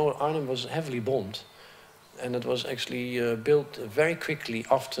area, Arnhem was heavily bombed, and it was actually built very quickly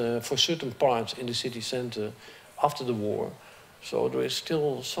for certain parts in the city center after the war. So there is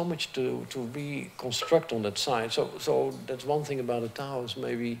still so much to reconstruct on that site. So that's one thing about the towers.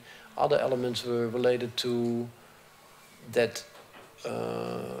 Maybe other elements were related to that.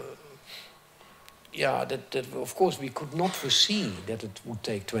 That of course we could not foresee that it would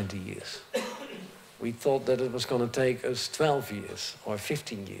take 20 years. We thought that it was going to take us 12 years or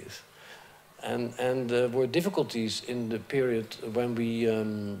 15 years. And there were difficulties in the period when we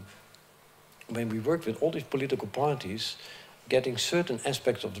worked with all these political parties, getting certain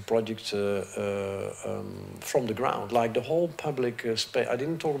aspects of the project from the ground, like the whole public space. I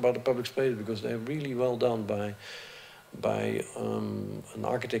didn't talk about the public space because they're really well done by by an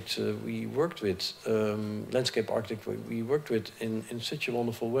architect we worked with, landscape architect we worked with in such a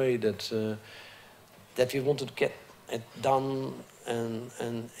wonderful way that that we wanted to get it done and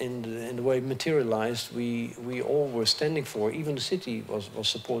in the way it materialized, we all were standing for. Even the city was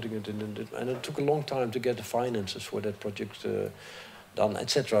supporting it, and it took a long time to get the finances for that project done,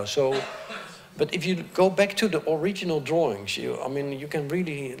 etc. So. But if you go back to the original drawings, I mean, you can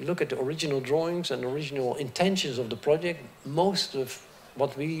really look at the original drawings and original intentions of the project. Most of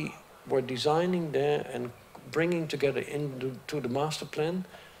what we were designing there and bringing together into the master plan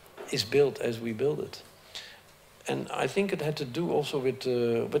is built as we build it. And I think it had to do also with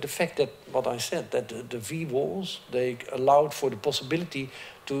the fact that, what I said, that the V-walls, they allowed for the possibility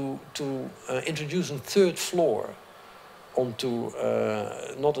to introduce a third floor onto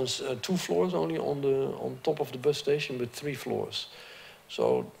not as 2 floors only on top of the bus station, but 3 floors.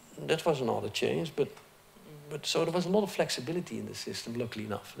 So that was another change, but so there was a lot of flexibility in the system, luckily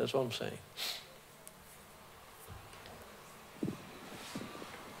enough. That's what I'm saying.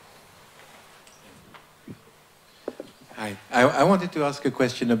 Hi, I wanted to ask a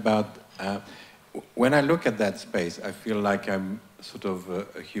question about when I look at that space, I feel like I'm sort of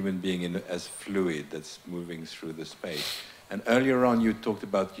a human being as fluid that's moving through the space. And earlier on you talked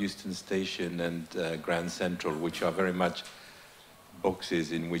about Euston Station and Grand Central, which are very much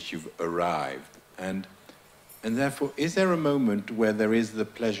boxes in which you've arrived. And therefore, is there a moment where there is the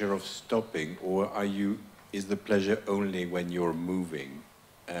pleasure of stopping, or is the pleasure only when you're moving?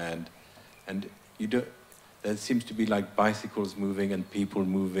 And you don't, there seems to be like bicycles moving and people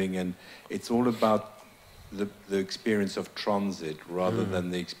moving, and it's all about the experience of transit rather than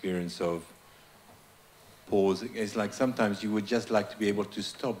the experience of pausing. It's like sometimes you would just like to be able to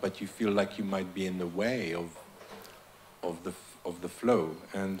stop, but you feel like you might be in the way of the flow.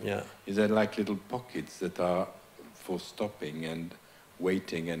 And is there like little pockets that are for stopping and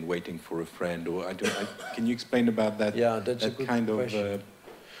waiting for a friend? Or can you explain about that? Yeah, that's a good kind question. of.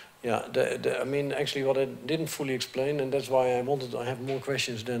 Yeah, I mean, actually, what I didn't fully explain, and that's why I wanted to have more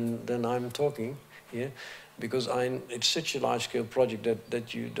questions than I'm talking here, because it's such a large-scale project that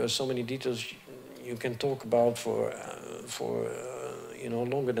there's so many details you can talk about for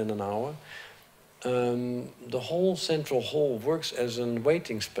longer than an hour. The whole central hall works as a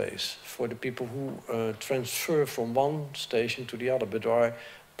waiting space for the people who transfer from one station to the other. But there are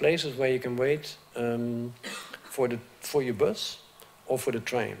places where you can wait for your bus or for the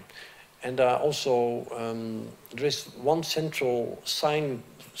train. And also, there is one central sign,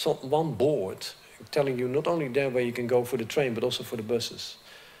 one board telling you not only there where you can go for the train, but also for the buses.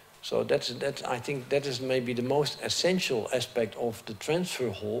 So I think that is maybe the most essential aspect of the transfer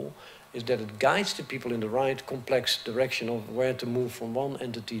hall, is that it guides the people in the right complex direction of where to move from one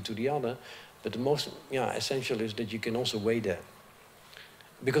entity to the other. But the most essential is that you can also wait there.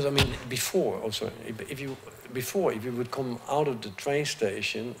 Because I mean, before if you would come out of the train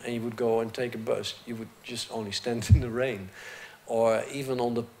station and you would go and take a bus, you would just only stand in the rain, or even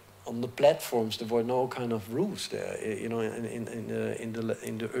on the platforms there were no kind of rules there, you know, in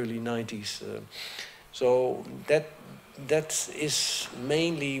the early 90s. So that is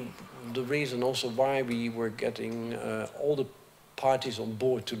mainly the reason also why we were getting all the parties on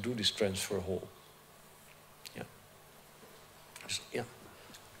board to do this transfer hall. Yeah. So, yeah.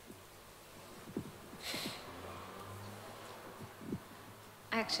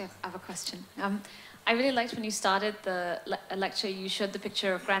 I actually have a question. I really liked when you started the lecture, you showed the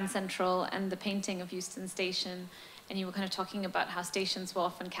picture of Grand Central and the painting of Euston Station, and you were kind of talking about how stations were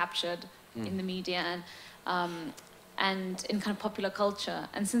often captured in the media and in kind of popular culture.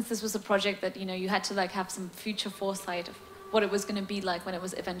 And since this was a project that, you know, you had to like have some future foresight of what it was going to be like when it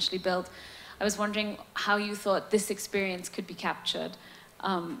was eventually built, I was wondering how you thought this experience could be captured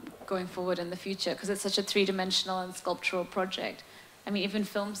going forward in the future, because it's such a three-dimensional and sculptural project. I mean, even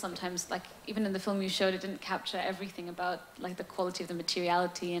film sometimes, like, even in the film you showed, it didn't capture everything about, like, the quality of the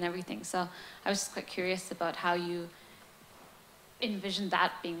materiality and everything. So I was just quite curious about how you envisioned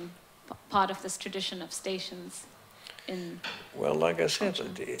that being part of this tradition of stations in... Well, like I said,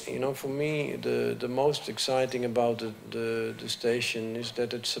 you know, for me, the most exciting about the station is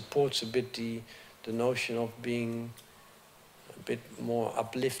that it supports a bit the notion of being a bit more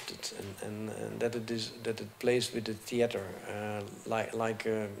uplifted, and that it plays with the theater,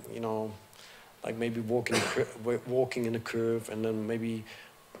 you know, like maybe walking in a curve, and then maybe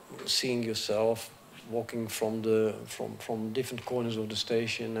seeing yourself walking from different corners of the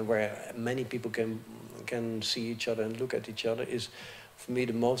station, and where many people can see each other and look at each other, is for me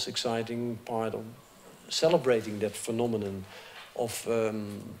the most exciting part of celebrating that phenomenon of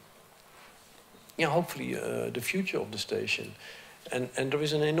yeah, hopefully the future of the station. And there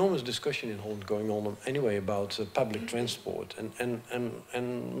is an enormous discussion in Holland going on anyway about public transport. And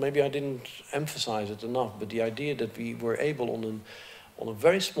maybe I didn't emphasize it enough, but the idea that we were able on a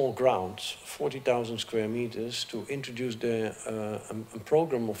very small ground, 40,000 square meters, to introduce a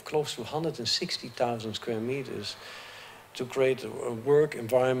program of close to 160,000 square meters to create a work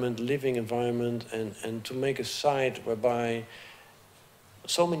environment, living environment, and to make a site whereby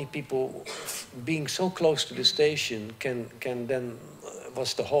so many people being so close to the station can then,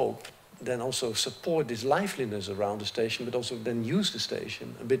 was the hope, then also support this liveliness around the station, but also then use the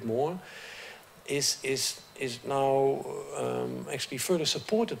station a bit more, is now actually further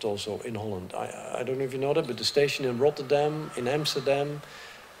supported also in Holland. I don't know if you know that, but the station in Rotterdam, in Amsterdam,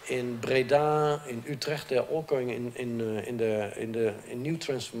 in Breda, in Utrecht, they're all going in new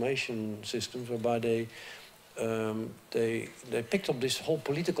transformation systems whereby they picked up this whole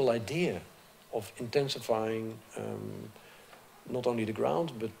political idea of intensifying not only the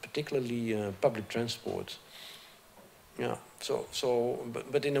ground but particularly public transport. Yeah.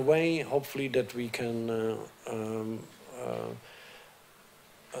 But in a way, hopefully, that we can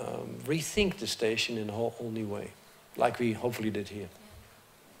rethink the station in a whole new way, like we hopefully did here.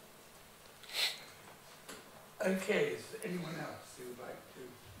 Okay, is there anyone else who would like to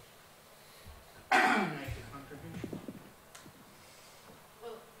make a contribution?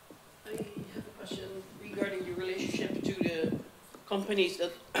 Well, I have a question regarding your relationship to the companies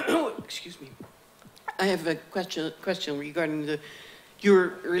that, excuse me. I have a question regarding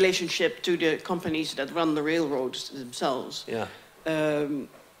your relationship to the companies that run the railroads themselves. Yeah.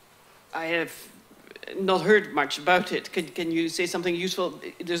 I have not heard much about it. Can you say something useful?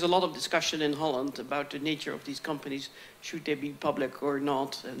 There's a lot of discussion in Holland about the nature of these companies. Should they be public or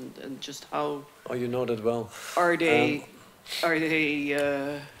not, and just how? Oh, you know that well. Are they?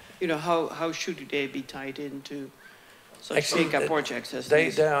 You know, how should they be tied into such mega projects as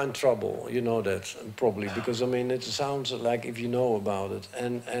these? They are in trouble. You know that probably because I mean it sounds like if you know about it,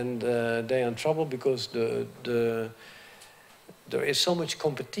 and they are in trouble because there is so much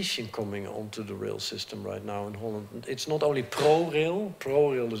competition coming onto the rail system right now in Holland. It's not only ProRail.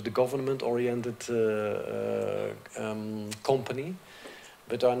 ProRail is the government-oriented company,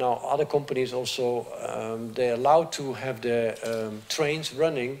 but there are now other companies also. They're allowed to have their trains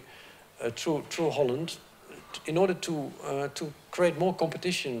running through Holland in order to create more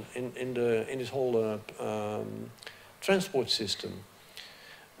competition in this whole transport system.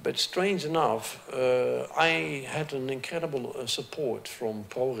 But strange enough, I had an incredible support from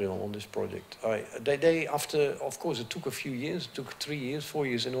ProRail on this project. They after, of course, it took a few years, it took 3 years, 4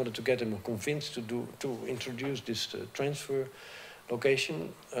 years in order to get them convinced to introduce this transfer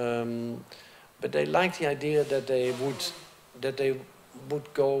location. But they liked the idea that they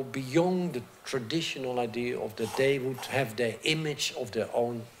would go beyond the traditional idea of that they would have their image of their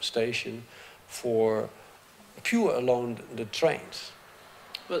own station for pure alone the trains.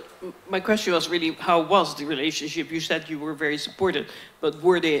 Well, my question was really, how was the relationship? You said you were very supportive, but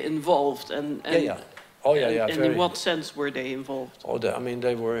were they involved? And yeah. Oh, yeah. And in what sense were they involved? Oh, I mean,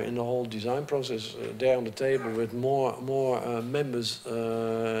 they were in the whole design process there on the table with more members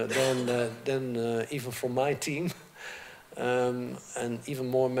than even from my team. And even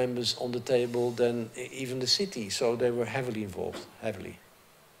more members on the table than even the city. So they were heavily involved,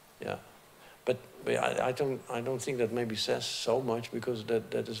 yeah. But I don't think that maybe says so much because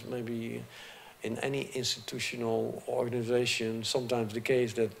that is maybe in any institutional organization sometimes the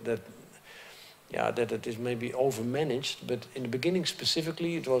case that it is maybe overmanaged. But in the beginning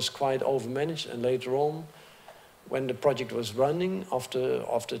specifically it was quite overmanaged, and later on when the project was running after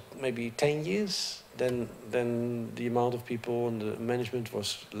maybe 10 years, then the amount of people and the management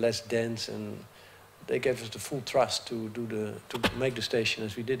was less dense, and they gave us the full trust to make the station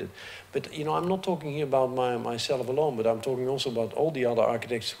as we did it. But you know, I'm not talking here about myself alone, but I'm talking also about all the other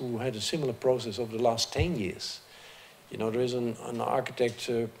architects who had a similar process over the last 10 years. You know, there is an architect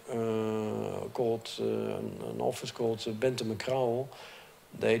called an office called Bente McCrowell.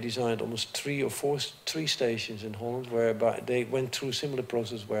 They designed almost 3 or 4 stations in Holland, whereby they went through a similar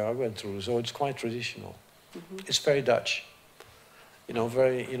process where I went through. So it's quite traditional. Mm-hmm. It's very Dutch. You know,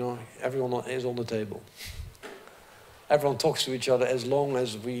 everyone is on the table. Everyone talks to each other as long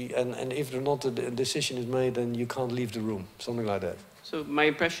as and if not a decision is made, then you can't leave the room, something like that. So my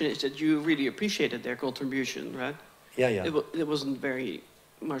impression is that you really appreciated their contribution, right? Yeah. It wasn't very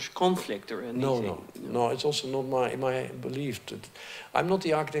much conflict or anything. No, it's also not my belief. I'm not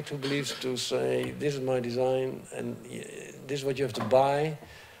the architect who believes to say, this is my design and this is what you have to buy,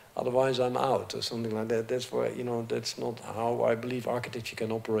 otherwise I'm out or something like that. That's why, you know, that's not how I believe architecture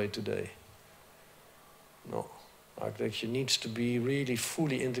can operate today. No. Architecture needs to be really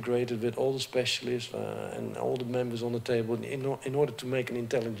fully integrated with all the specialists and all the members on the table in order to make an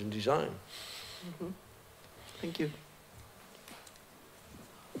intelligent design. Mm-hmm. Thank you.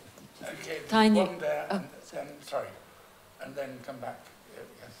 Okay, Tange. one there, and then, sorry, and then come back.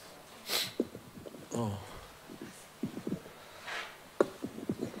 Yes. Oh.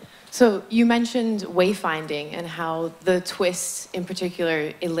 So you mentioned wayfinding and how the twist in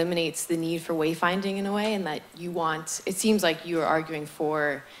particular eliminates the need for wayfinding in a way, and that you want, it seems like you are arguing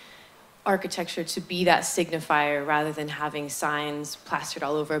for architecture to be that signifier rather than having signs plastered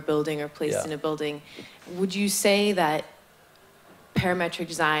all over a building or placed in a building. Would you say that parametric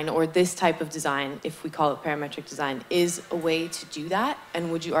design, or this type of design, if we call it parametric design, is a way to do that?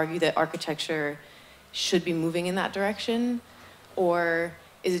 And would you argue that architecture should be moving in that direction? Or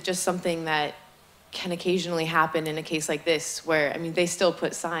is it just something that can occasionally happen in a case like this, where, I mean, they still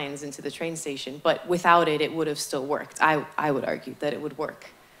put signs into the train station, but without it, it would have still worked. I would argue that it would work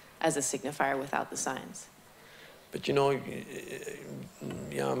as a signifier without the signs. But you know,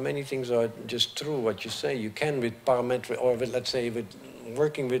 yeah, many things are just true what you say. You can with parametric, or with, let's say, with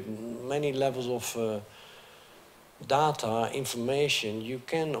working with many levels of data, information, you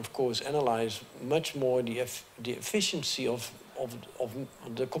can, of course, analyze much more the efficiency of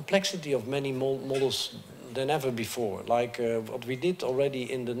the complexity of many models than ever before. Like what we did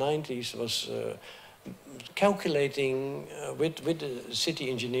already in the 90s was calculating with the city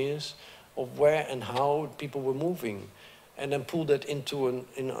engineers of where and how people were moving, and then pull that into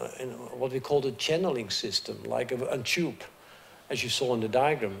in what we call a channeling system, like a tube, as you saw in the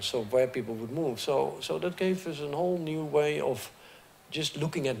diagram, so where people would move. So that gave us a whole new way of just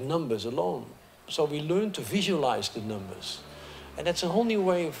looking at numbers alone. So we learned to visualize the numbers. And that's a whole new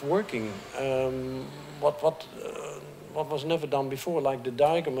way of working, what was never done before, like the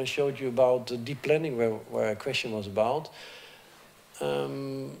diagram I showed you about the deep planning where a question was about.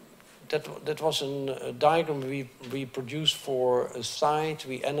 That was a diagram we produced for a site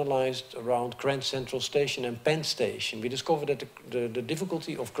we analyzed around Grand Central Station and Penn Station. We discovered that the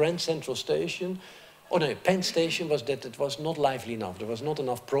difficulty of Grand Central Station, Penn Station, was that it was not lively enough. There was not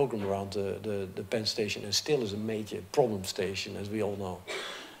enough program around the Penn Station, and still is a major problem station, as we all know.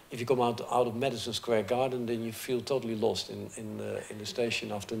 If you come out of Madison Square Garden, then you feel totally lost in the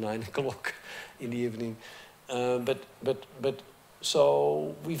station after 9 o'clock in the evening.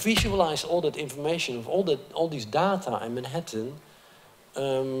 So we visualize all that information of all these data in Manhattan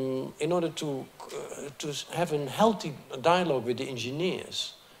in order to have a healthy dialogue with the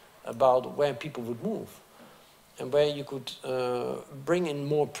engineers about where people would move and where you could bring in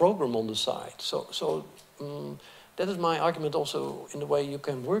more program on the side. So that is my argument also in the way you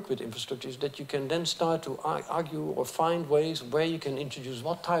can work with infrastructure, is that you can then start to argue or find ways where you can introduce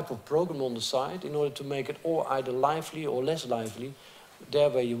what type of program on the side in order to make it or either lively or less lively there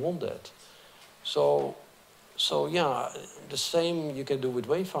where you want that. So yeah, the same you can do with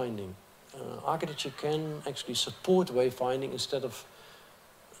wayfinding. Architecture can actually support wayfinding instead of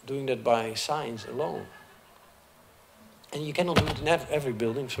doing that by signs alone. And you cannot do it in every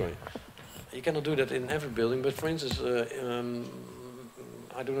building, sorry. You cannot do that in every building, but for instance,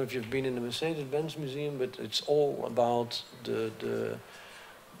 I don't know if you've been in the Mercedes-Benz Museum, but it's all about the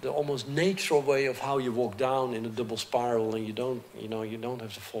almost natural way of how you walk down in a double spiral, and you don't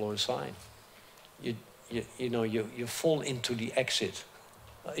have to follow a sign. You fall into the exit,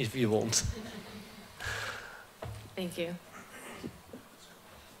 if you want. Thank you.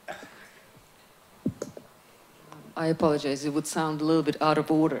 I apologize, it would sound a little bit out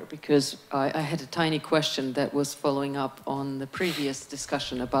of order because I had a tiny question that was following up on the previous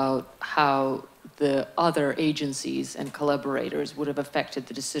discussion about how the other agencies and collaborators would have affected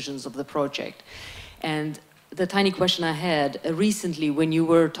the decisions of the project. And the tiny question I had recently when you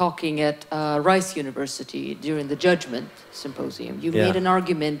were talking at Rice University during the Judgment Symposium, you made an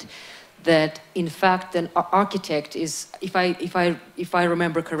argument that in fact an architect is, if I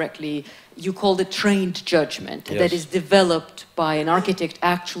remember correctly, you called it trained judgment, that is developed by an architect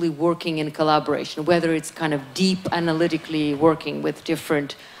actually working in collaboration, whether it's kind of deep analytically working with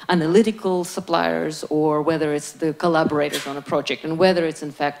different analytical suppliers or whether it's the collaborators on a project, and whether it's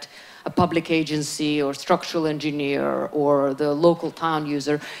in fact a public agency or structural engineer or the local town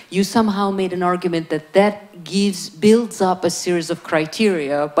user. You somehow made an argument that builds up a series of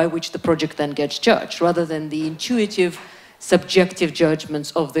criteria by which the project then gets judged, rather than the intuitive, subjective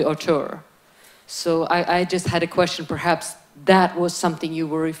judgments of the auteur. So I just had a question, perhaps that was something you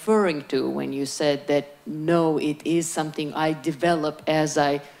were referring to when you said that, no, it is something I develop as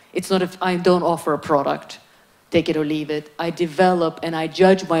it's not if I don't offer a product, take it or leave it. I develop and I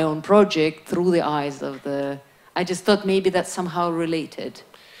judge my own project through the eyes of the... I just thought maybe that's somehow related,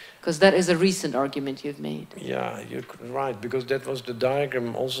 because that is a recent argument you've made. Yeah, you're right, because that was the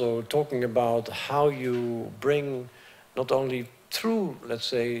diagram also talking about how you bring, not only through, let's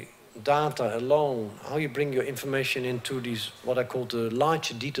say, data alone, how you bring your information into these, what I call the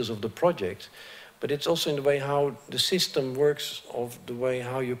larger details of the project, but it's also in the way how the system works, of the way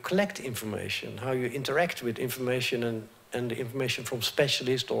how you collect information, how you interact with information and the information from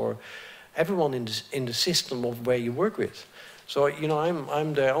specialists or everyone in the system of where you work with. So, you know,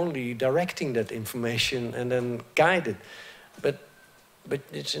 I'm there only directing that information and then guide it. But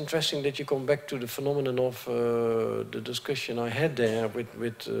it's interesting that you come back to the phenomenon of the discussion I had there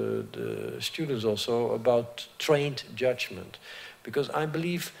with the students also about trained judgment. Because I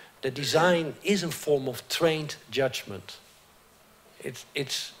believe that design is a form of trained judgment.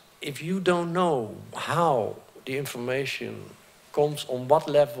 It's if you don't know how the information comes on what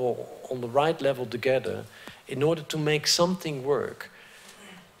level, on the right level together, in order to make something work,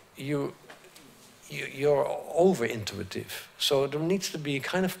 you're over-intuitive. So there needs to be a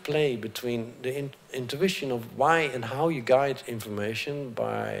kind of play between the intuition of why and how you guide information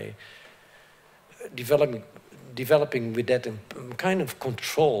by developing with that kind of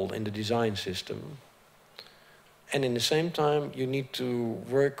control in the design system. And in the same time, you need to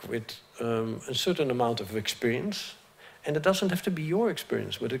work with a certain amount of experience. And it doesn't have to be your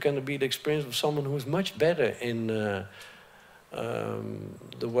experience, but it can be the experience of someone who is much better in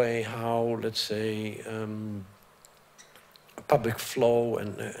the way how, let's say, public flow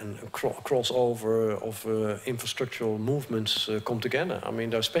and crossover of infrastructural movements come together. I mean,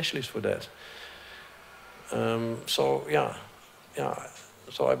 there are specialists for that. So yeah.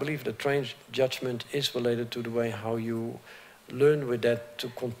 So I believe that trained judgment is related to the way how you learn with that to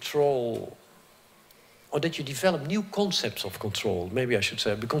control, or that you develop new concepts of control, maybe I should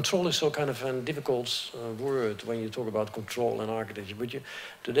say. But control is so kind of a difficult word when you talk about control and architecture. But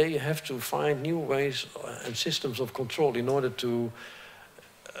today you have to find new ways and systems of control in order to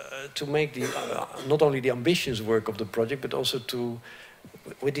make the not only the ambitions work of the project, but also to,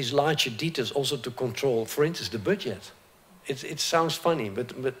 with these larger details, also to control, for instance, the budget. It sounds funny,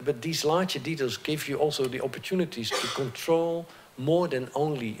 but these larger details give you also the opportunities to control more than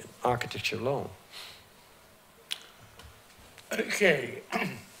only architecture alone. Okay,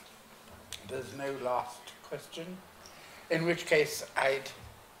 there's no last question, in which case I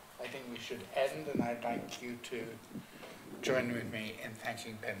think we should end, and I'd like you to join with me in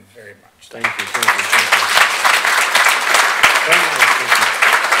thanking Ben very much. Thank you. Thank you. Thank you. Thank you.